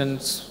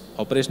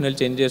operational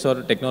changes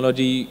or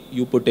technology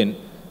you put in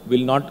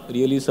will not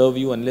really serve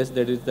you unless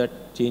there is that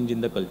change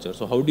in the culture.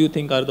 So how do you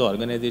think are the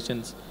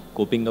organizations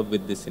coping up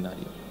with this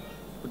scenario?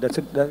 That's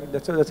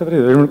a very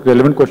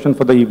relevant question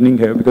for the evening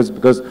here,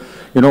 because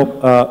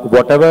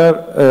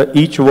whatever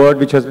each word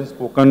which has been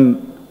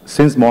spoken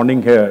since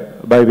morning here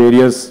by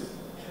various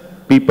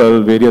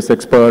people, various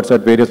experts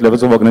at various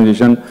levels of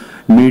organization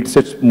meets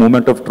its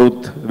moment of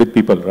truth with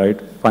people,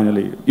 right?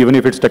 Finally, even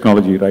if it's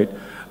technology, right?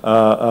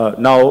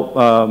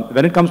 Now,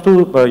 when it comes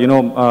to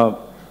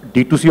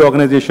D2C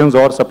organizations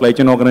or supply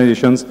chain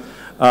organizations,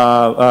 they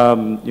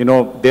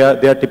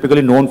are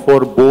typically known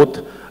for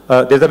both.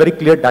 There's a very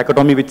clear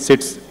dichotomy which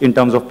sits in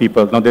terms of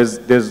people. Now, there's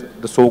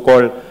the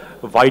so-called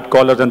white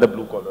collars and the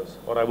blue collars,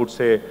 or I would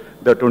say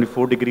the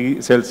 24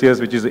 degree Celsius,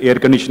 which is air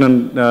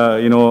conditioned,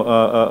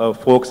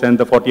 folks, and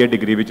the 48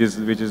 degree, which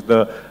is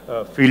the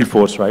field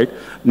force, right?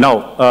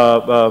 Now,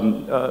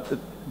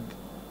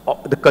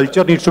 the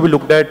culture needs to be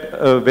looked at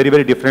very,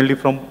 very differently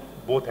from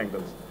both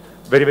angles.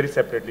 very, very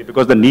separately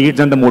because the needs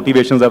and the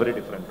motivations are very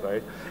different,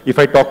 right? If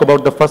I talk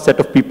about the first set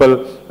of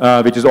people,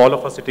 which is all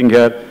of us sitting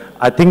here,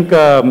 I think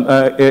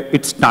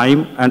it's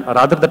time, and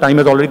rather the time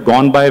has already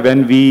gone by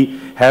when we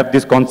have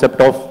this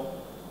concept of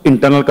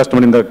internal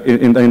customer in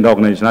the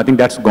organization. I think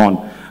that's gone.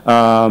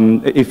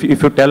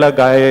 If you tell a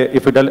guy,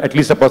 if you tell at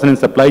least a person in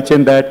supply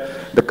chain that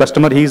the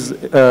customer he's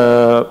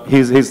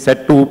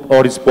set to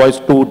or is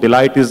poised to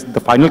delight is the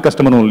final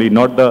customer only,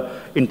 not the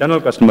internal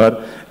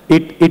customer,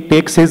 it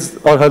takes his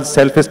or her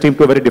self-esteem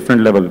to a very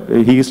different level.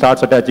 He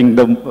starts attaching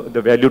the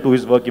value to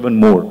his work even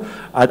more.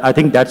 I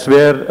think that's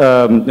where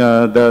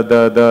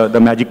the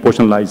magic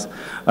potion lies.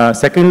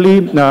 Secondly,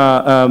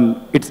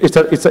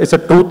 it's a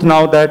truth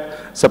now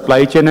that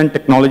supply chain and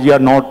technology are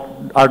no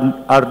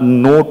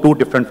two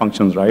different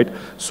functions, right?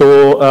 So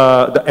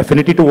the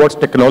affinity towards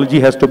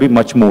technology has to be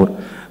much more.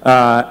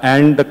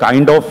 And the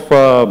kind of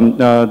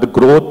the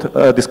growth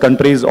this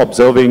country is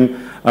observing,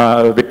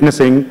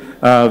 witnessing,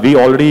 we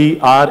already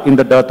are in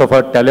the dearth of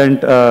our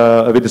talent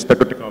with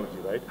respect to technology,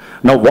 right?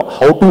 Now,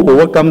 how to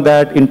overcome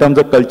that in terms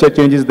of culture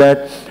change is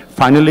that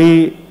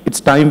finally it's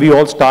time we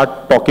all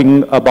start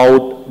talking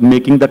about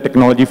making the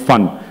technology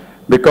fun,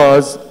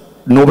 because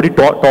nobody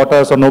taught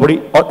us, or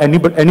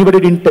anybody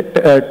didn't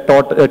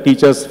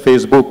teach us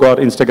Facebook or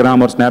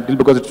Instagram or Snapdeal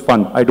because it's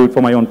fun. I do it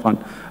for my own fun,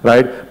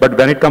 right? But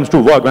when it comes to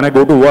work, when I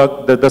go to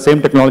work, the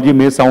same technology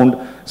may sound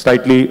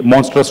slightly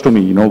monstrous to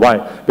me. You know why?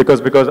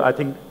 Because I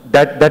think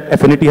that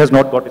affinity has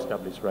not got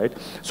established, right?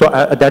 So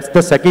that's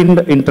the second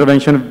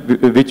intervention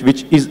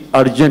which is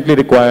urgently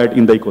required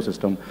in the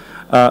ecosystem.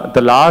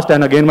 The last,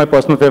 and again my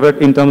personal favorite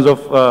in terms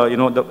of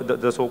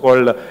the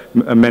so-called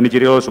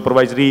managerial or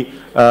supervisory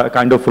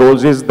kind of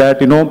roles, is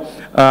that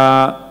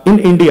in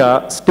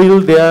India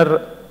still there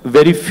are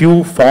very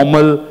few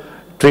formal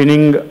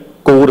training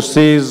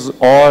courses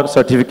or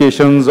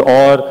certifications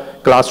or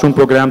classroom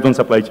programs on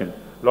supply chain.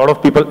 A lot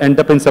of people end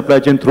up in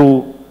supply chain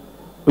through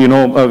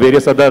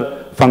various other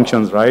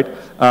functions, right?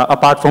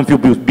 Apart from few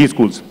B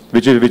schools,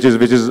 which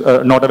is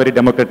not a very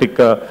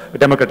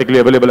democratically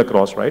available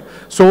across, right?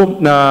 So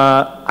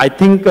I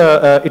think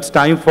it's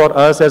time for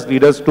us as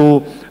leaders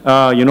to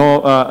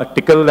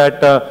tickle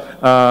that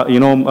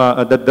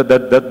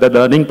the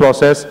learning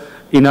process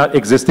in our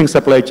existing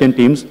supply chain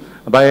teams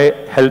by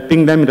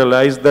helping them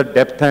realize the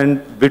depth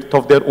and width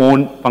of their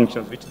own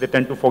functions, which they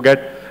tend to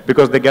forget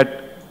because they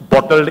get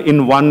bottled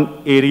in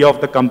one area of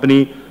the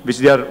company which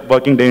they are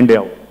working day in, day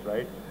out,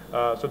 right?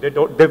 So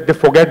they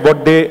forget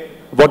what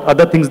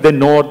other things they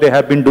know or they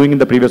have been doing in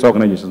the previous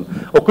organizations.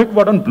 A quick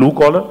word on blue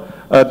collar,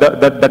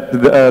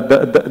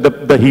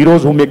 the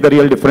heroes who make the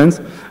real difference,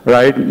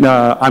 right?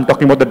 I'm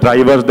talking about the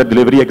drivers, the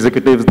delivery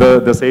executives,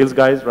 the sales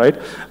guys, right?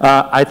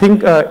 I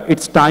think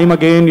it's time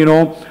again,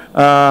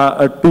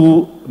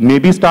 to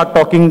maybe start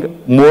talking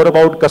more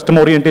about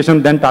customer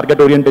orientation than target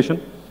orientation.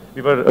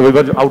 We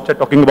were outside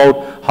talking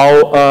about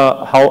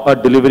how a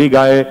delivery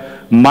guy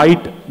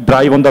might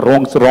drive on the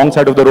wrong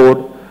side of the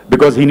road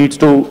because he needs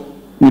to,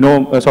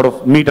 sort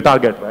of meet a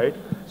target, right?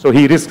 So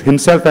he risks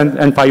himself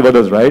and 5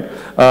 others, right?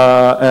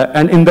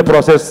 And in the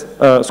process,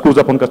 screws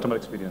up on customer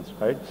experience,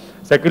 right?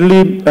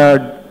 Secondly,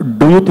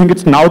 do you think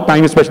it's now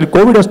time, especially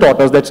COVID has taught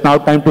us that it's now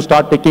time to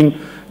start taking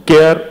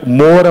care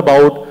more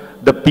about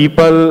the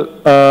people,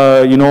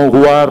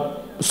 who are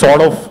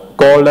sort of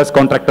called as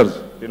contractors,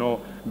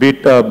 be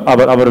it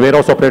our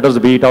warehouse operators,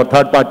 be it our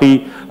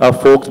third-party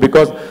folks,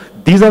 because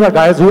these are the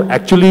guys who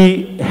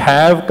actually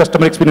have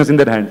customer experience in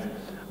their hands.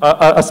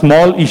 A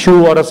small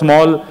issue or a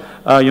small,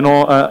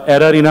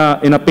 error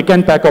in a pick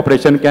and pack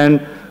operation can,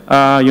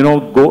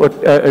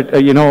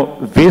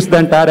 waste the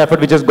entire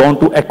effort which has gone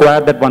to acquire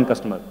that one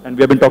customer. And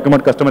we have been talking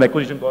about customer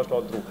acquisition cost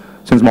all through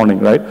since morning,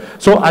 right?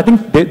 So I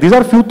think these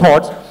are a few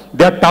thoughts.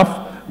 They are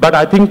tough, but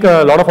I think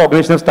a lot of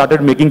organizations have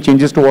started making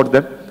changes towards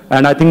them.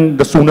 And I think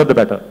the sooner the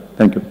better.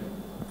 Thank you.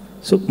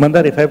 So,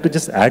 Mandar, if I have to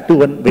just add to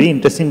one very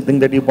interesting thing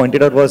that you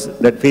pointed out was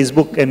that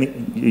Facebook and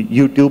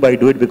YouTube, I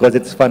do it because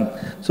it's fun.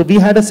 So we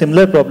had a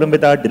similar problem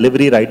with our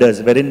delivery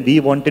riders, wherein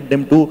we wanted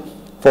them to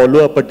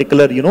follow a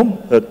particular,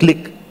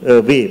 click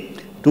way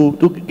to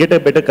get a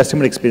better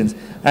customer experience.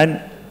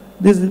 And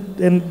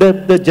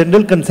the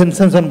general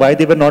consensus on why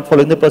they were not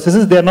following the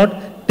processes, they are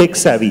not tech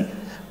savvy.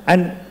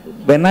 And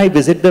when I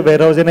visit the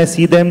warehouse and I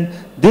see them,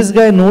 this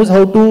guy knows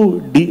how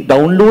to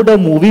download a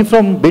movie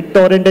from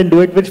BitTorrent and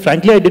do it, which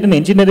frankly I did in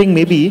engineering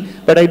maybe,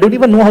 but I don't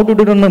even know how to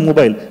do it on my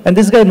mobile. And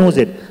this guy knows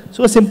it.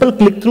 So a simple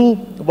click through,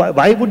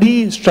 why would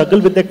he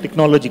struggle with that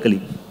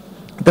technologically?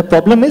 The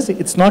problem is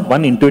it's not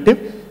one,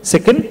 intuitive.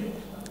 Second,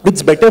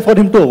 it's better for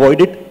him to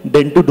avoid it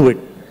than to do it.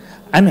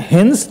 And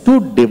hence to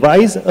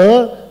devise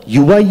a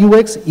UI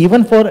UX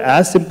even for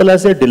as simple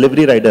as a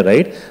delivery rider,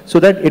 right? So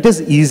that it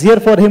is easier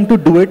for him to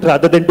do it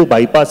rather than to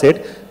bypass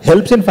it,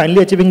 helps in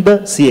finally achieving the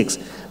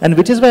CX. And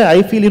which is why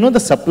I feel, the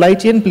supply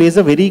chain plays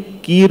a very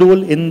key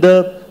role in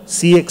the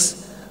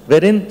CX,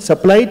 wherein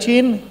supply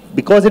chain,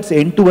 because it's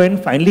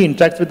end-to-end, finally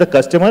interacts with the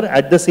customer.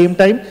 At the same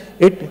time,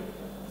 it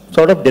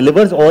sort of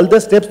delivers all the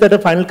steps that a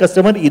final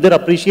customer either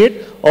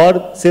appreciate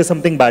or say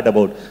something bad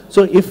about.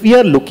 So if we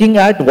are looking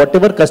at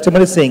whatever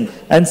customer is saying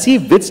and see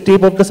which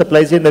step of the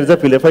supply chain there is a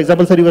failure. For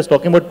example, sir, you were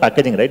talking about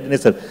packaging, right,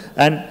 Dinesh sir?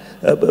 And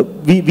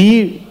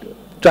we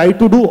try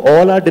to do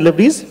all our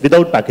deliveries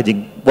without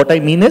packaging. What I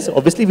mean is,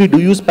 obviously we do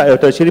use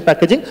tertiary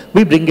packaging,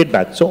 we bring it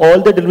back. So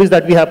all the deliveries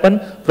that we happen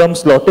from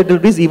slotted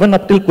deliveries, even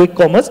up till quick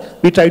commerce,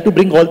 we try to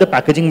bring all the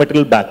packaging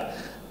material back.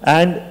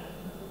 And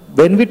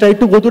when we try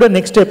to go to the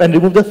next step and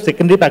remove the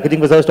secondary packaging,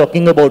 because I was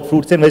talking about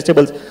fruits and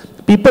vegetables,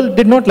 people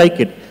did not like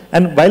it.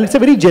 And while it's a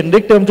very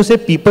generic term to say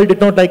people did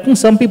not like it,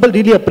 some people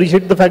really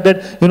appreciate the fact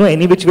that,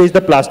 any which ways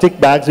the plastic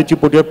bags which you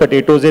put your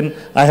potatoes in,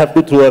 I have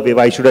to throw away,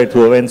 why should I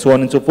throw away, and so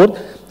on and so forth.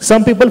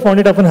 Some people found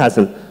it often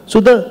hassle.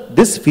 So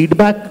this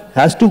feedback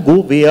has to go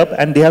way up,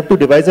 and they have to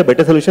devise a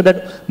better solution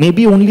that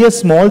maybe only a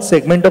small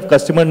segment of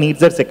customer needs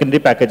their secondary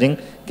packaging.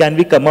 Can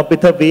we come up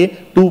with a way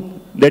to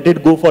let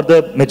it go for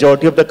the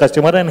majority of the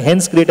customer and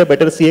hence create a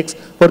better CX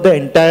for the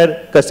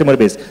entire customer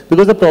base?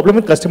 Because the problem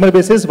with customer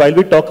base is, while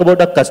we talk about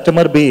a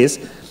customer base,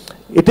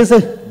 it is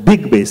a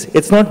big base.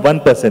 It's not one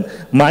person.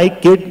 My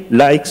kid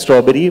likes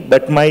strawberry,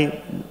 but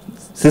my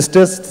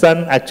sister's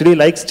son actually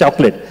likes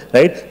chocolate,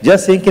 right?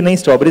 Just saying कि नहीं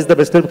strawberry is the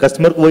best,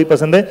 customer को वही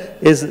पसंद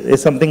है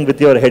is something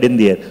with your head in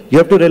the air. You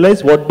have to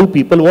realize what do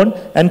people want,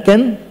 and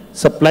can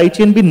supply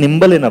chain be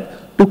nimble enough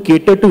to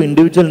cater to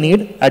individual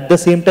need, at the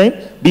same time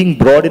being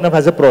broad enough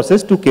as a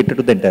process to cater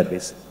to the entire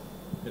base.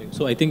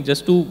 So I think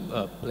just to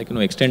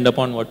extend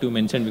upon what you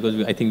mentioned,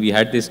 because I think we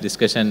had this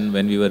discussion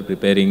when we were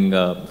preparing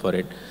for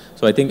it.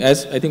 So I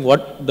think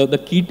what the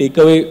key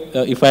takeaway,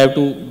 if I have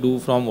to do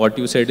from what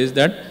you said, is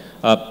that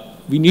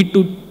we need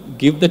to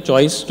give the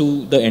choice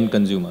to the end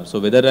consumer. So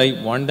whether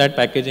I want that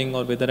packaging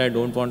or whether I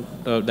don't want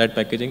that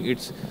packaging,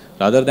 it's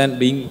rather than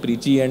being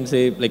preachy and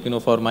say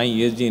for my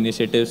ESG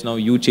initiatives, now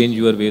you change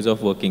your ways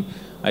of working.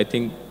 I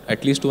think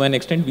at least to an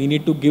extent we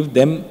need to give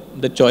them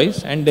the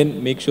choice and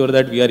then make sure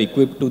that we are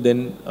equipped to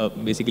then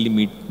basically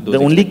meet those. The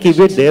only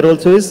caveat there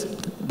also is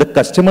the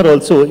customer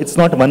also, it's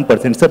not one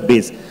person, it's a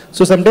base.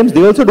 So sometimes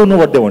they also don't know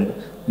what they want.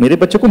 मेरे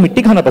बच्चे को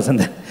मिट्टी खाना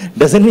पसंद है,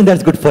 doesn't mean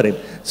that's good for him.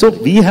 So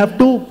we have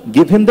to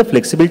give him the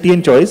flexibility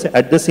and choice,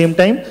 at the same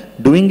time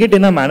doing it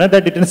in a manner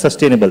that it is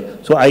sustainable.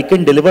 So I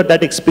can deliver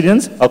that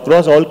experience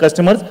across all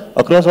customers,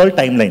 across all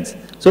timelines.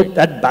 So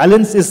that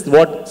balance is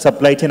what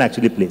supply chain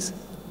actually plays.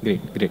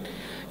 Great.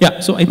 Yeah,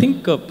 so I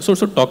think, so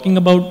talking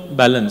about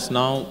balance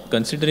now,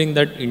 considering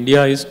that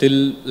India is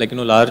still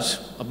large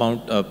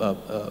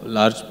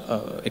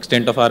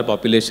extent of our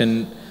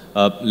population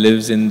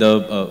lives in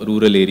the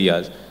rural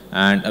areas.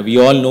 And we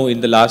all know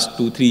in the last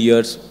 2-3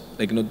 years,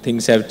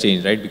 things have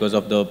changed, right? Because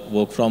of the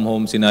work from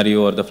home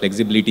scenario or the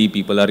flexibility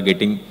people are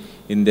getting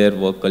in their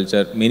work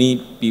culture.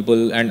 Many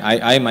people, and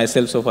I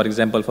myself, so for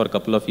example, for a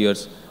couple of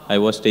years, I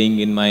was staying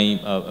in my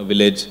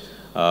village,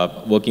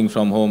 working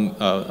from home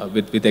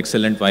with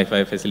excellent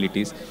Wi-Fi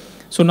facilities.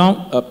 So now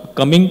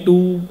coming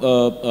to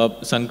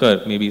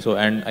Sankar, maybe, so,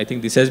 and I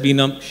think this has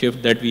been a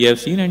shift that we have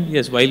seen, and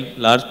yes, while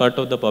large part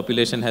of the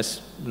population has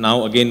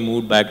now again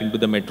moved back into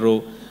the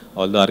metro,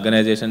 all the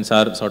organizations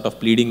are sort of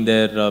pleading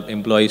their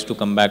employees to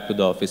come back to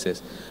the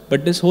offices.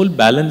 But this whole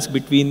balance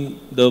between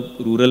the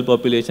rural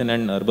population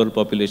and urban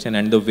population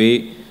and the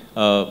way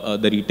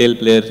the retail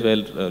players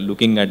were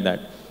looking at that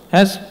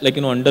has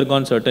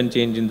undergone certain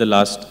change in the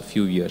last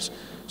few years.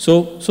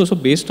 So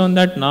based on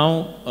that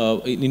now,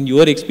 in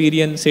your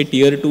experience, say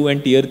tier 2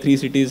 and tier 3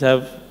 cities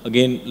have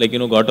again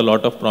got a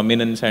lot of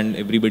prominence, and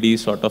everybody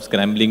is sort of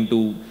scrambling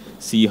to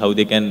see how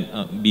they can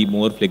be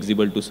more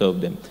flexible to serve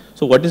them.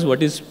 So what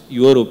is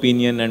your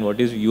opinion and what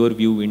is your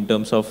view in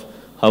terms of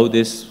how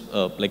this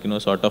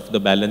sort of the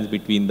balance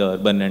between the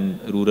urban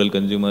and rural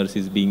consumers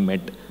is being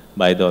met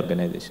by the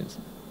organizations?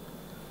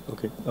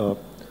 Okay,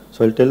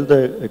 so I'll tell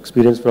the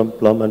experience from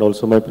Plum and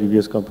also my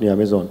previous company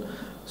Amazon.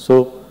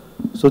 So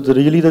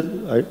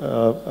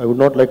I would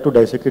not like to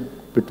dissect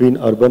it between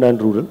urban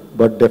and rural,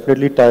 but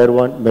definitely tier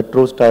 1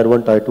 metros, tier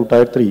 1, tier 2,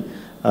 tier 3,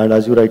 and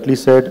as you rightly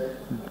said,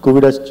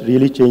 COVID has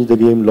really changed the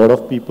game. A lot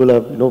of people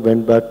have,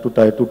 went back to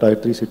tier 2, tier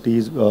 3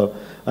 cities,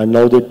 and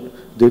now a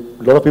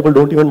lot of people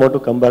don't even want to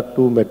come back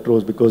to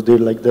metros because they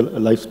like the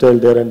lifestyle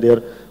there, and they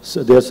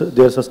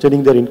are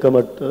sustaining their income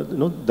at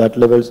that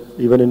levels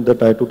even in the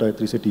tier 2, tier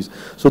 3 cities.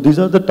 So these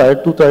are the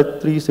tier 2, tier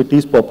 3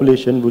 cities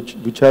population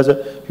which has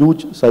a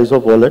huge size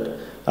of wallet,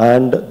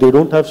 and they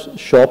don't have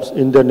shops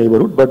in their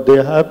neighborhood, but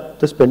they have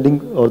the spending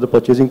or the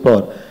purchasing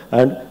power,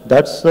 and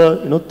that's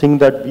thing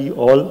that we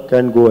all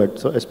can go at.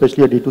 So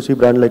especially a D2C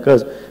brand like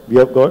us, we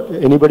have got,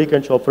 anybody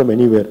can shop from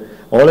anywhere.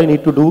 All I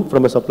need to do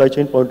from a supply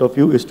chain point of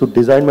view is to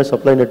design my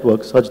supply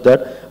network such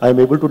that I am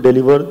able to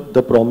deliver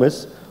the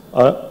promise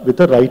with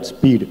the right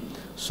speed.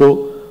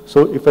 So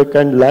if I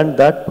can land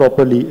that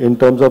properly in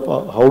terms of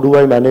how do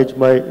I manage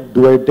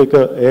do I take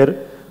a air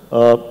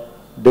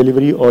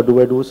delivery or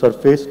do I do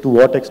surface, to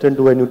what extent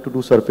do I need to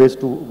do surface,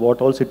 to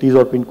what all cities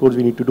or pin codes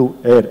we need to do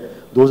air.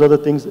 Those are the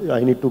things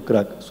I need to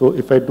crack. So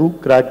if I do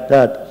crack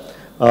that,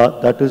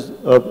 that is,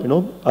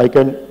 I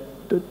can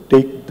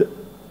take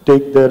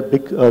take their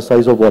big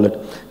size of wallet.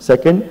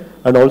 Second,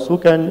 and also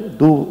can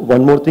do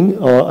one more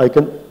thing, I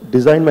can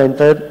design my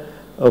entire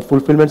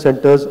fulfillment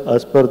centers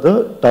as per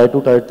the tier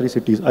 2, tier 3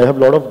 cities. I have a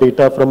lot of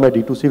data from my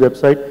D2C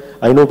website.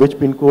 I know which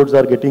pin codes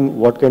are getting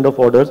what kind of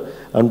orders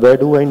and where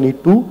do I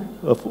need to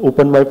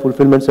open my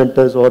fulfillment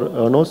centers or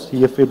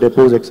CFA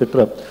depots,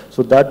 etc.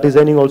 So that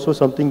designing also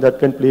something that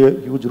can play a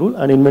huge role,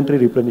 and inventory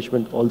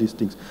replenishment, all these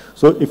things.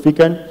 So if we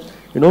can,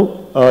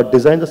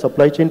 design the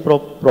supply chain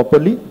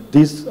properly,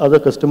 these are the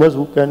customers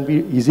who can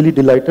be easily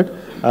delighted,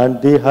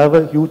 and they have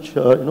a huge,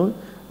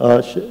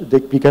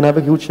 we can have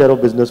a huge share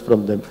of business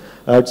from them.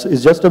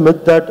 It's just a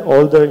myth that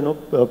all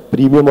the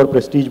premium or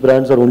prestige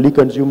brands are only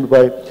consumed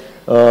by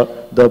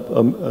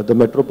the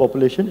metro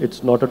population.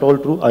 It's not at all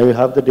true. I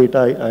have the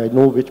data. I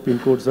know which pin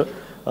codes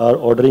are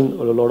ordering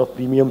a lot of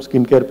premium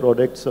skincare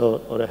products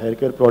or a hair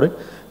care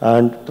product,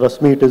 and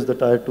trust me, it is the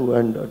tier 2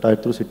 and tier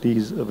 3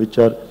 cities which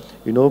are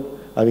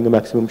having a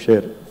maximum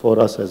share for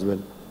us as well.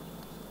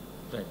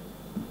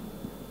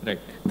 Right.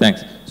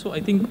 Thanks. So I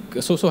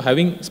think, so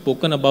having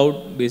spoken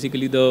about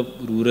basically the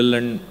rural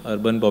and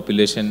urban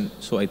population,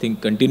 so I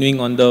think continuing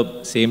on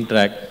the same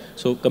track,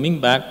 so coming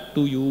back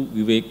to you,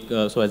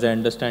 Vivek, so as I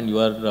understand, you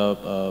are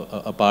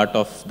a part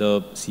of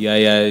the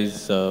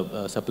CII's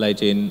supply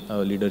chain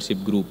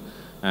leadership group,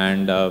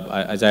 and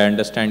as I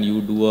understand,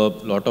 you do a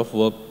lot of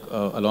work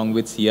along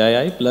with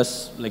CII,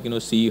 plus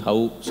see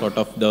how sort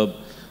of the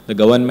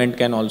government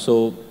can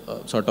also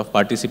sort of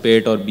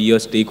participate or be a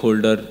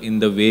stakeholder in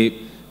the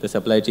way the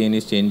supply chain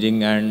is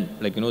changing, and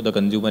the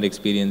consumer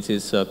experience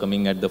is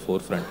coming at the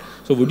forefront.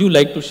 So would you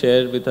like to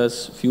share with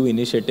us few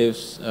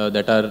initiatives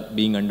that are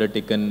being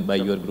undertaken by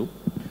your group?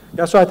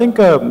 Yeah, so I think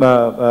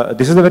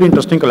this is a very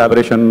interesting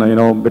collaboration,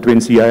 between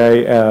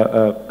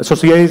CII. So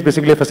CII is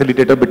basically a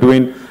facilitator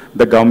between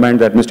the government,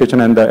 the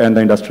administration, and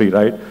the industry,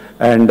 right?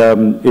 And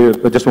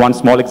just one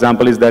small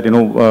example is that,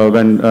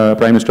 when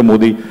Prime Minister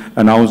Modi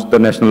announced the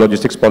national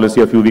logistics policy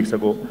a few weeks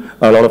ago,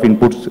 a lot of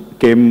inputs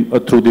came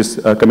through this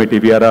committee.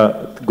 We are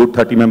a good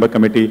 30-member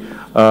committee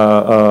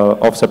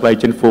of supply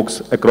chain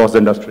folks across the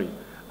industry.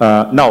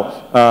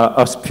 Now,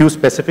 a few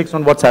specifics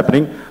on what's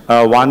happening.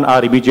 One,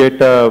 our immediate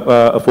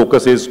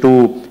focus is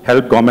to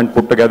help government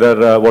put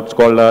together what's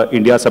called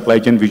India Supply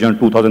Chain Vision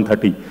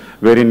 2030,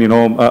 wherein,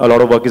 a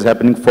lot of work is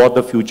happening for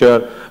the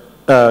future,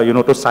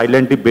 to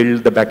silently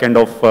build the back end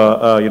of,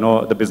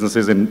 the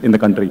businesses in the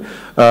country.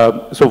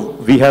 So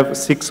we have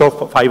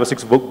 5 or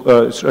 6,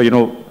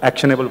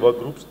 actionable work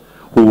groups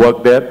who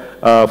work there.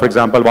 For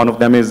example, one of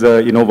them is,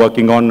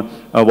 working on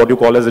what you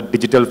call as a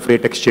digital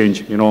freight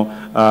exchange,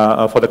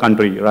 for the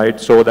country, right?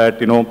 So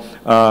that,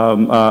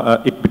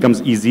 it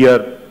becomes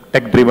easier,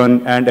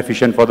 tech-driven and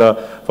efficient for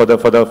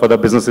the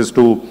businesses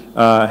to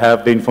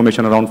have the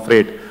information around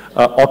freight.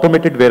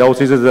 Automated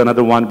warehouses is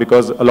another one,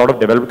 because a lot of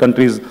developed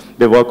countries,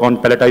 they work on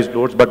palletized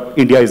loads, but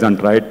India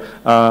isn't, right?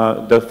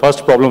 The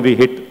first problem we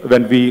hit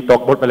when we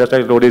talk about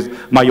palletized load is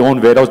my own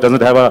warehouse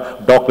doesn't have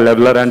a dock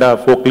leveler and a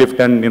forklift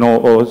and,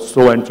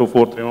 so and so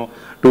forth,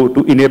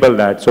 to enable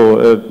that.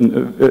 So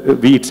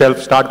we itself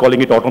start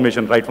calling it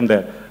automation right from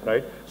there,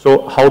 right?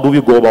 So how do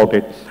we go about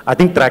it? I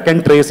think track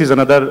and trace is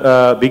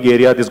another big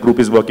area this group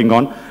is working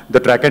on. The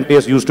track and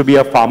trace used to be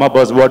a pharma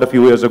buzzword a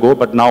few years ago,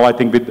 but now I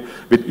think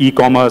with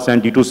e-commerce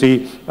and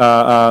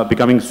D2C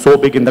becoming so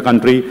big in the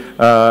country,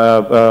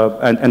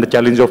 and the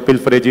challenge of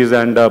pilferages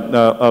and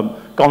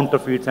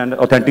counterfeits and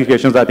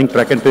authentications, I think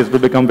track and trace will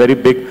become very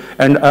big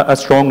and a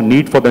strong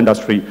need for the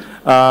industry.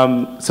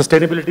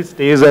 Sustainability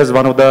stays as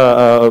one of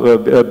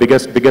the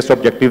biggest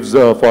objectives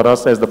for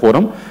us as the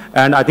forum.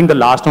 And I think the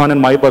last one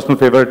and my personal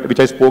favorite, which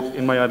I spoke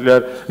in my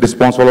earlier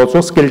response, was also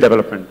skill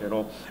development.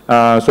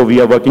 So we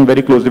are working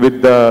very closely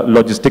with the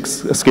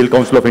Logistics Skill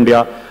Council of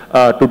India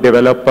to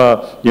develop,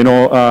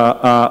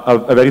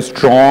 a very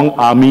strong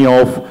army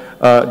of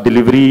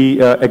delivery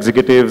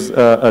executives,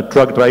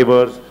 truck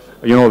drivers,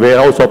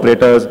 warehouse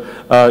operators.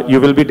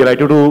 You will be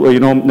delighted to,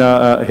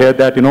 hear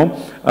that,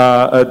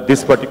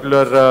 this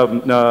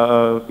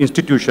particular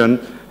institution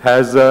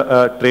has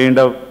trained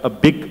a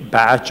big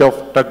batch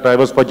of truck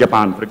drivers for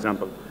Japan, for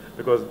example,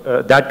 because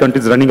that country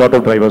is running out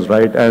of drivers,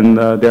 right? And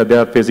they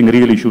are facing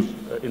real issues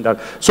in that.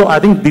 So I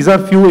think these are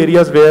few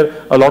areas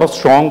where a lot of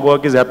strong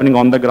work is happening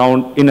on the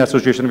ground in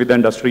association with the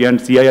industry, and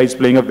CII is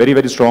playing a very,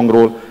 very strong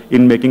role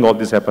in making all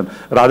this happen.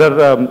 Rather,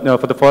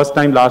 for the first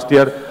time last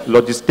year,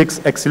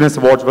 Logistics Excellence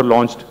Awards were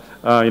launched,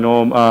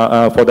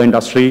 for the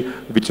industry,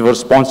 which were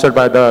sponsored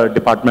by the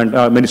department,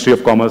 Ministry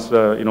of Commerce,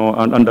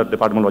 under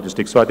Department of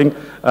Logistics. So I think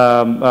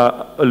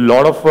a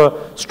lot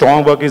of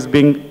strong work is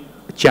being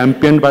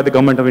championed by the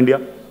Government of India,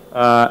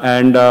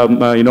 and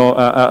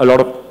a lot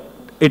of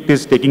it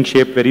is taking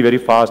shape very, very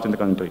fast in the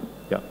country.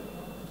 Yeah.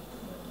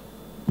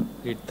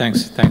 Great.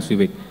 Thanks,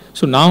 Vivek.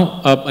 So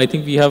now I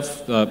think we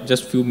have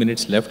just few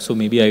minutes left. So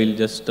maybe I will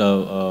just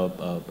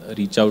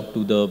reach out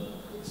to the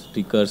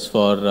speakers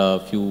for a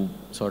few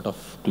sort of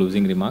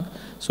closing remark.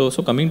 So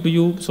coming to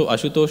you, so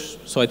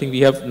Ashutosh, so I think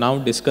we have now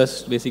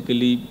discussed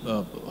basically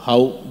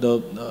how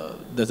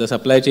the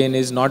supply chain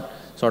is not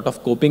sort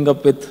of coping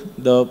up with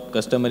the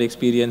customer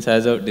experience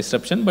as a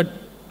disruption, but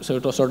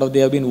sort of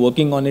they have been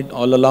working on it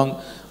all along.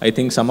 I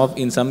think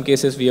in some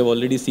cases we have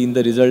already seen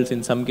the results.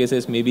 In some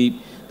cases maybe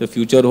the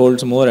future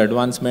holds more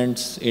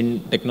advancements in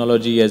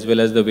technology as well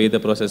as the way the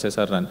processes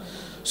are run.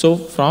 So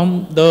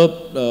from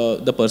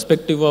the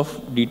perspective of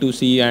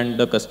D2C and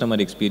the customer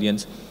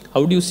experience,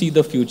 how do you see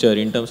the future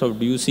in terms of,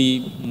 do you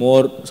see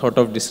more sort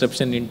of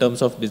disruption in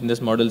terms of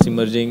business models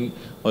emerging,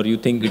 or you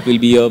think it will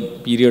be a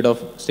period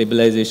of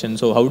stabilization?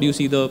 So how do you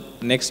see the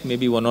next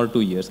maybe 1 or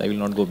 2 years? I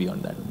will not go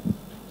beyond that.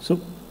 So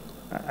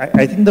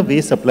I think the way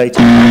supply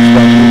chain adds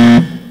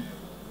value,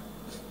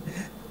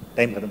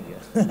 time khatam kiya.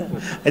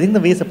 I think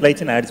the way supply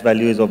chain adds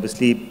value is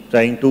obviously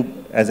trying to,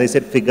 as I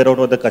said, figure out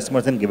what the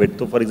customers and give it.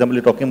 So for example,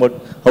 you're talking about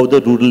how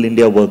the rural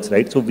India works,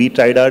 right? So we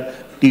tried our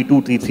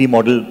T2, T3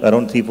 model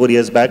around 3-4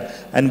 years back,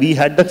 and we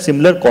had the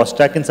similar cost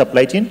stack in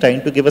supply chain,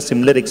 trying to give a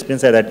similar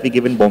experience that we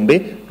give in Bombay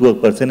to a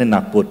person in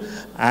Nagpur.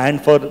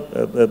 And for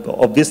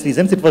obvious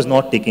reasons, it was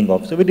not taking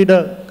off. So we did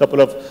a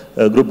couple of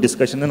group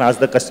discussion and asked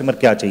the customer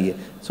kya chahiye.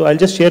 So I'll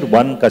just share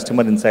one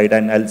customer insight,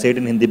 and I'll say it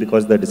in Hindi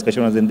because the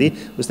discussion was in Hindi.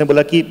 उसने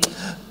बोला कि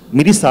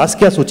मेरी सास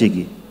क्या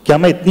सोचेगी? क्या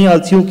मैं इतनी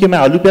आलसी हूँ कि मैं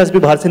आलू प्याज भी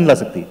बाहर से नहीं ला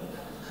सकती?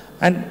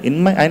 And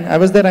I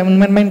was there, I'm in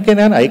my mind,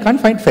 I can't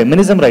find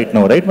feminism right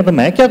now, right? मतलब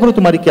मैं क्या करूँ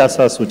तुम्हारी क्या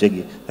सास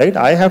सोचेगी, right?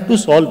 I have to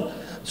solve.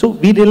 So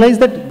we realized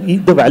that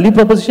the value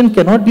proposition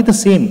cannot be the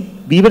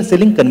same. We were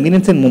selling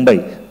convenience in Mumbai.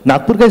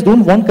 Nagpur guys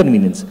don't want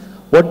convenience.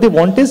 What they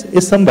want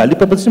is some value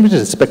proposition which is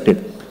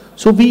respected.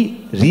 So we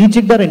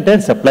rejigged our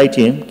entire supply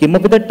chain, came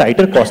up with a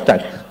tighter cost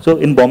stack. So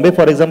in Bombay,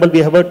 for example, we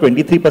have a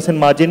 23%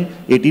 margin,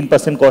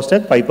 18% cost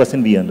stack,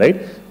 5% we earn,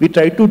 right? We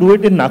tried to do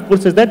it in Nagpur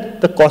such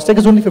that the cost stack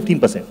is only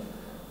 15%.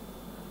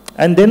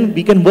 And then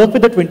we can work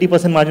with a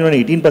 20% margin or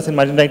 18%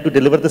 margin trying to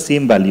deliver the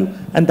same value.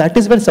 And that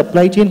is where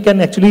supply chain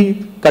can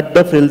actually cut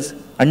the frills,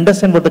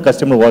 understand what the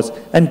customer wants,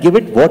 and give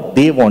it what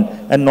they want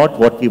and not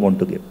what we want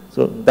to give.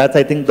 So that's,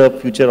 I think, the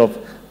future of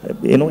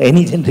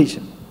any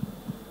generation.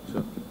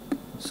 Sure.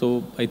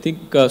 So I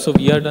think, so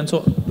we are done.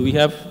 So do we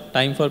have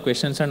time for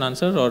questions and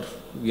answers, or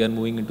we are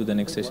moving into the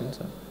next session?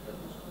 So,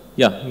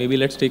 yeah, maybe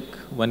let's take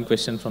one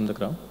question from the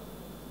crowd.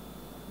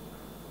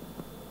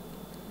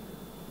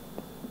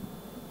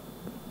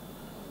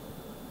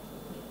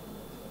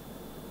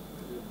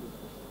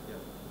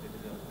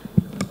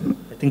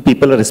 I think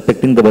people are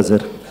respecting the buzzer.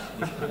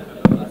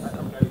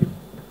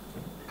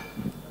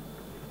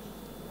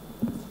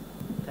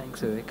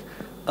 Thanks, Vivek.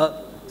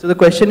 So the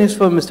question is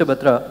for Mr.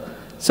 Batra.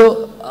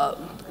 So,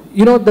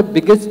 the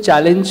biggest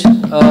challenge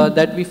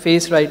that we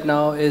face right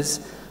now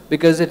is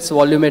because it's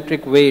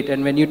volumetric weight,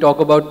 and when you talk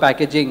about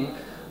packaging,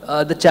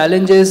 the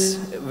challenge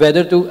is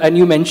whether to, and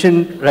you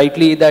mentioned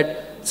rightly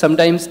that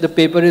sometimes the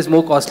paper is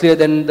more costlier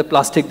than the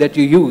plastic that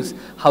you use.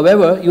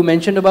 However, you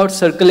mentioned about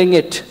circling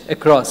it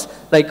across.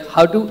 Like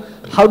how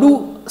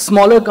do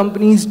smaller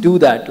companies do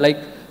that? Like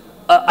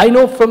I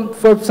know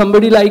for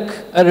somebody like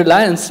a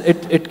Reliance,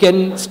 it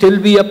can still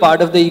be a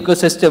part of the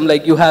ecosystem.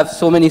 Like you have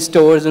so many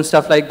stores and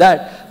stuff like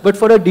that. But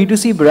for a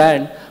D2C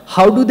brand,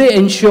 how do they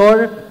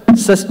ensure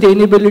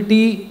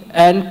sustainability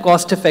and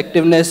cost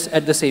effectiveness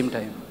at the same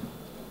time?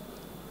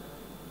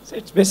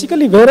 It's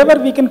basically wherever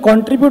we can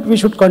contribute, we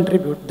should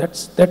contribute.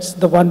 That's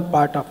the one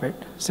part of it.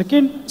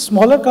 Second,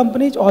 smaller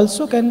companies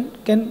also can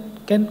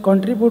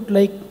contribute,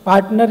 like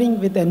partnering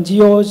with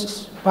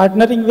NGOs,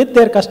 partnering with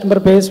their customer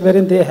base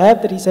wherein they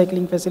have the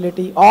recycling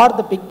facility, or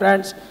the big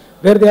brands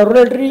where they are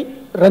already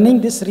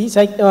running this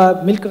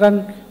milk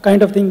run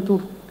kind of thing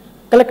to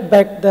collect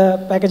back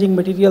the packaging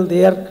material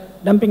they are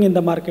dumping in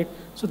the market.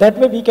 So that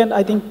way we can,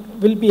 I think,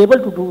 will be able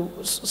to do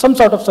some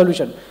sort of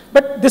solution.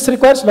 But this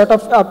requires a lot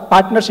of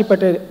partnership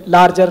at a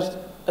larger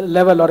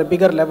level or a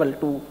bigger level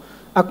to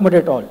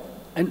accommodate all.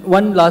 And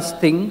one last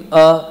thing,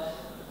 a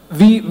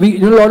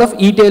lot of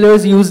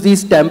e-tailers use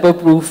these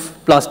tamper-proof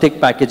plastic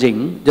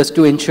packaging just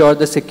to ensure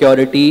the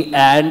security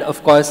and,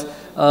 of course,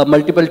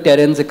 multiple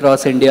terrains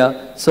across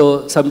India.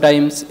 So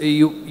sometimes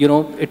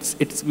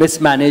it's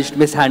mismanaged,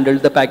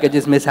 mishandled, the package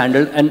is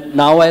mishandled, and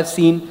now I've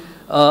seen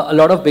a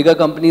lot of bigger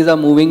companies are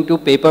moving to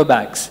paper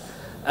bags,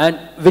 and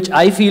which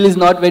I feel is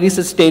not very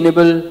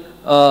sustainable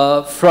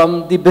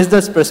from the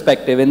business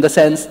perspective, in the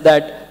sense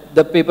that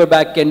the paper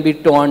bag can be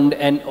torn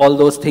and all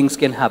those things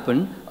can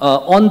happen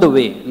on the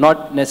way.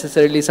 Not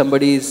necessarily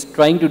somebody is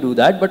trying to do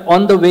that, but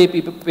on the way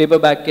paper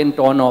bag can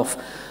torn off.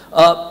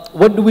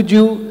 What would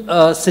you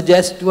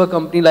suggest to a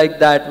company like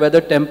that?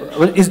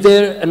 Is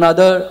there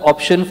another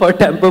option for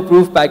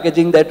tamper-proof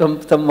packaging that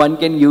someone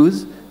can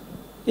use?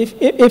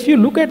 If you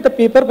look at the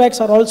paper bags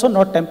are also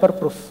not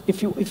tamper-proof.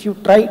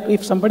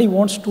 If somebody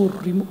wants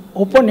to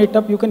open it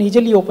up, you can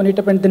easily open it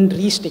up and then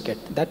re-stick it.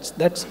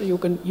 You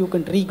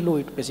can re-glue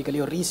it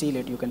basically, or reseal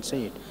it, you can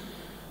say it.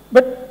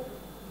 But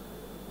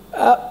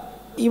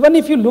even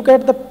if you look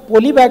at the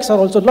poly bags, are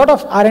also a lot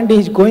of R&D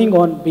is going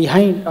on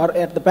behind or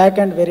at the back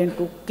end wherein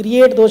to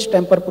create those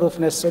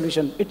tamper-proofness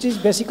solution. It is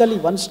basically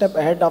one step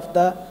ahead of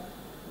the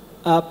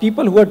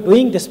people who are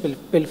doing this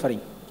pilfering.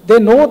 They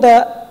know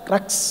the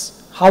crux,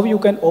 how you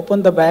can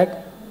open the bag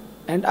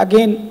and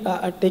again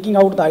taking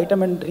out the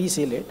item and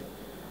reseal it.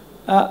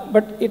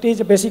 But it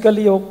is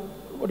basically,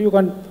 what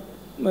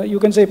you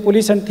can say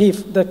police and thief.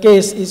 The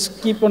case is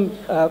keep on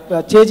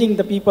chasing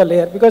the people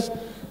here, because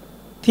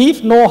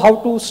thief know how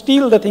to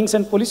steal the things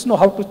and police know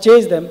how to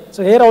chase them.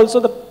 So here also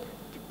the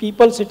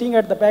people sitting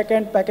at the back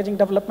end packaging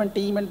development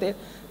team, and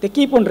they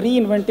keep on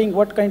reinventing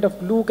what kind of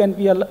glue can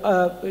be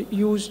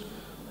used,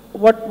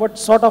 what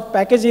sort of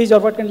packages, or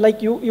what kind,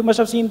 like you must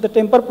have seen the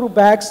tamper-proof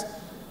bags.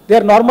 They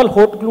are normal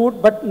hot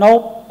glued, but now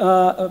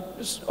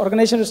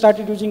organizations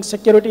started using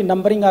security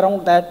numbering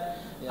around that,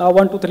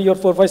 1, 2, 3, or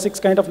 4, 5, 6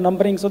 kind of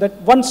numbering, so that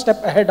one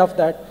step ahead of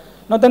that.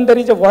 Now then there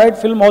is a void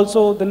film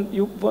also. Then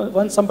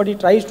once somebody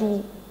tries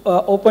to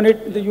open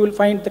it, you will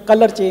find the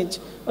color change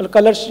or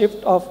color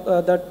shift of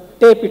the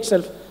tape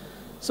itself.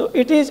 So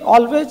it is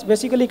always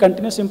basically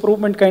continuous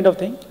improvement kind of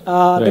thing.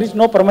 Right. There is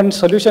no permanent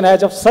solution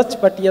as of such,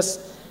 but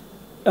yes,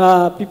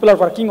 people are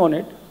working on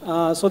it.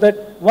 So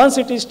that once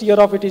it is tear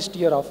off, it is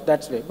tear off,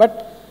 that's way.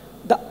 But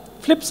the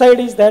flip side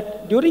is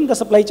that during the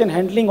supply chain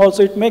handling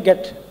also, it may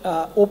get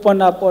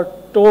open up or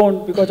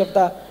toned because of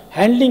the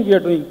handling we are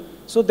doing.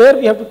 So there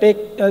we have to take,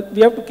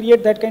 we have to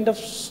create that kind of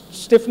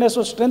stiffness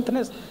or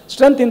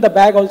strength in the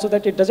bag also,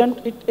 that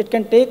it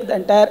can take the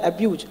entire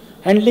abuse,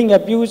 handling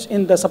abuse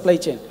in the supply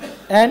chain,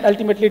 and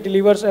ultimately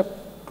delivers a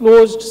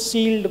closed,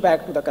 sealed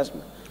bag to the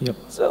customer. Yep.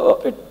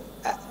 So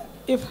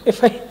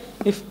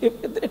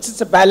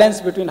it's a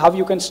balance between how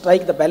you can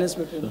strike the balance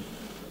between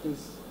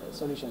these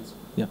solutions.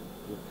 Yeah.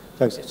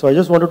 Thanks. So I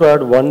just wanted to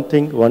add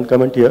one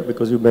comment here,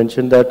 because you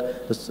mentioned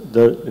that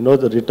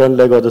the return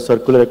leg or the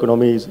circular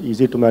economy is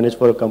easy to manage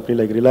for a company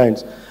like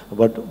Reliance,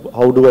 but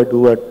how do I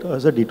do it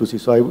as a D2C?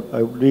 So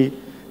I would be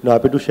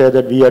happy to share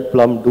that we at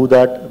Plum do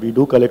that. We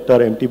do collect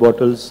our empty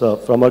bottles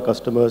from our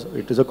customers.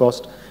 It is a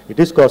cost. It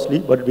is costly,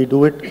 but we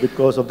do it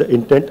because of the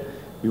intent.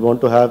 We want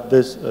to have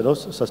this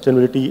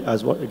sustainability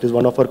as one. It is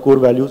one of our core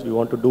values. We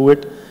want to do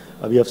it.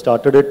 We have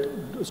started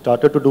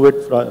to do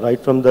it right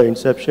from the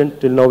inception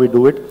till now. We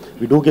do it.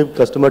 We do give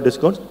customer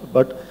discounts,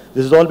 but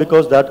this is all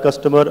because that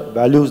customer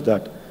values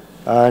that,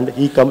 and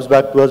he comes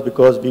back to us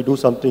because we do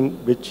something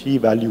which he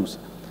values.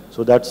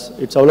 So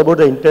it's all about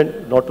the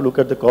intent, not to look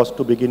at the cost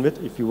to begin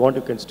with. If you want,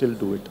 you can still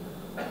do it.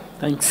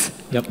 Thanks.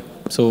 Yep.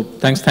 So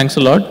thanks a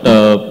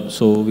lot.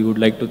 So we would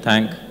like to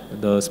thank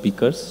the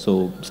speakers.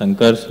 So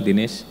Sankar,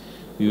 Dinesh,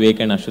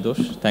 Vivek and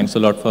Ashutosh, thanks a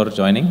lot for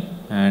joining,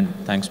 and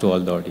thanks to all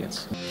the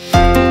audience.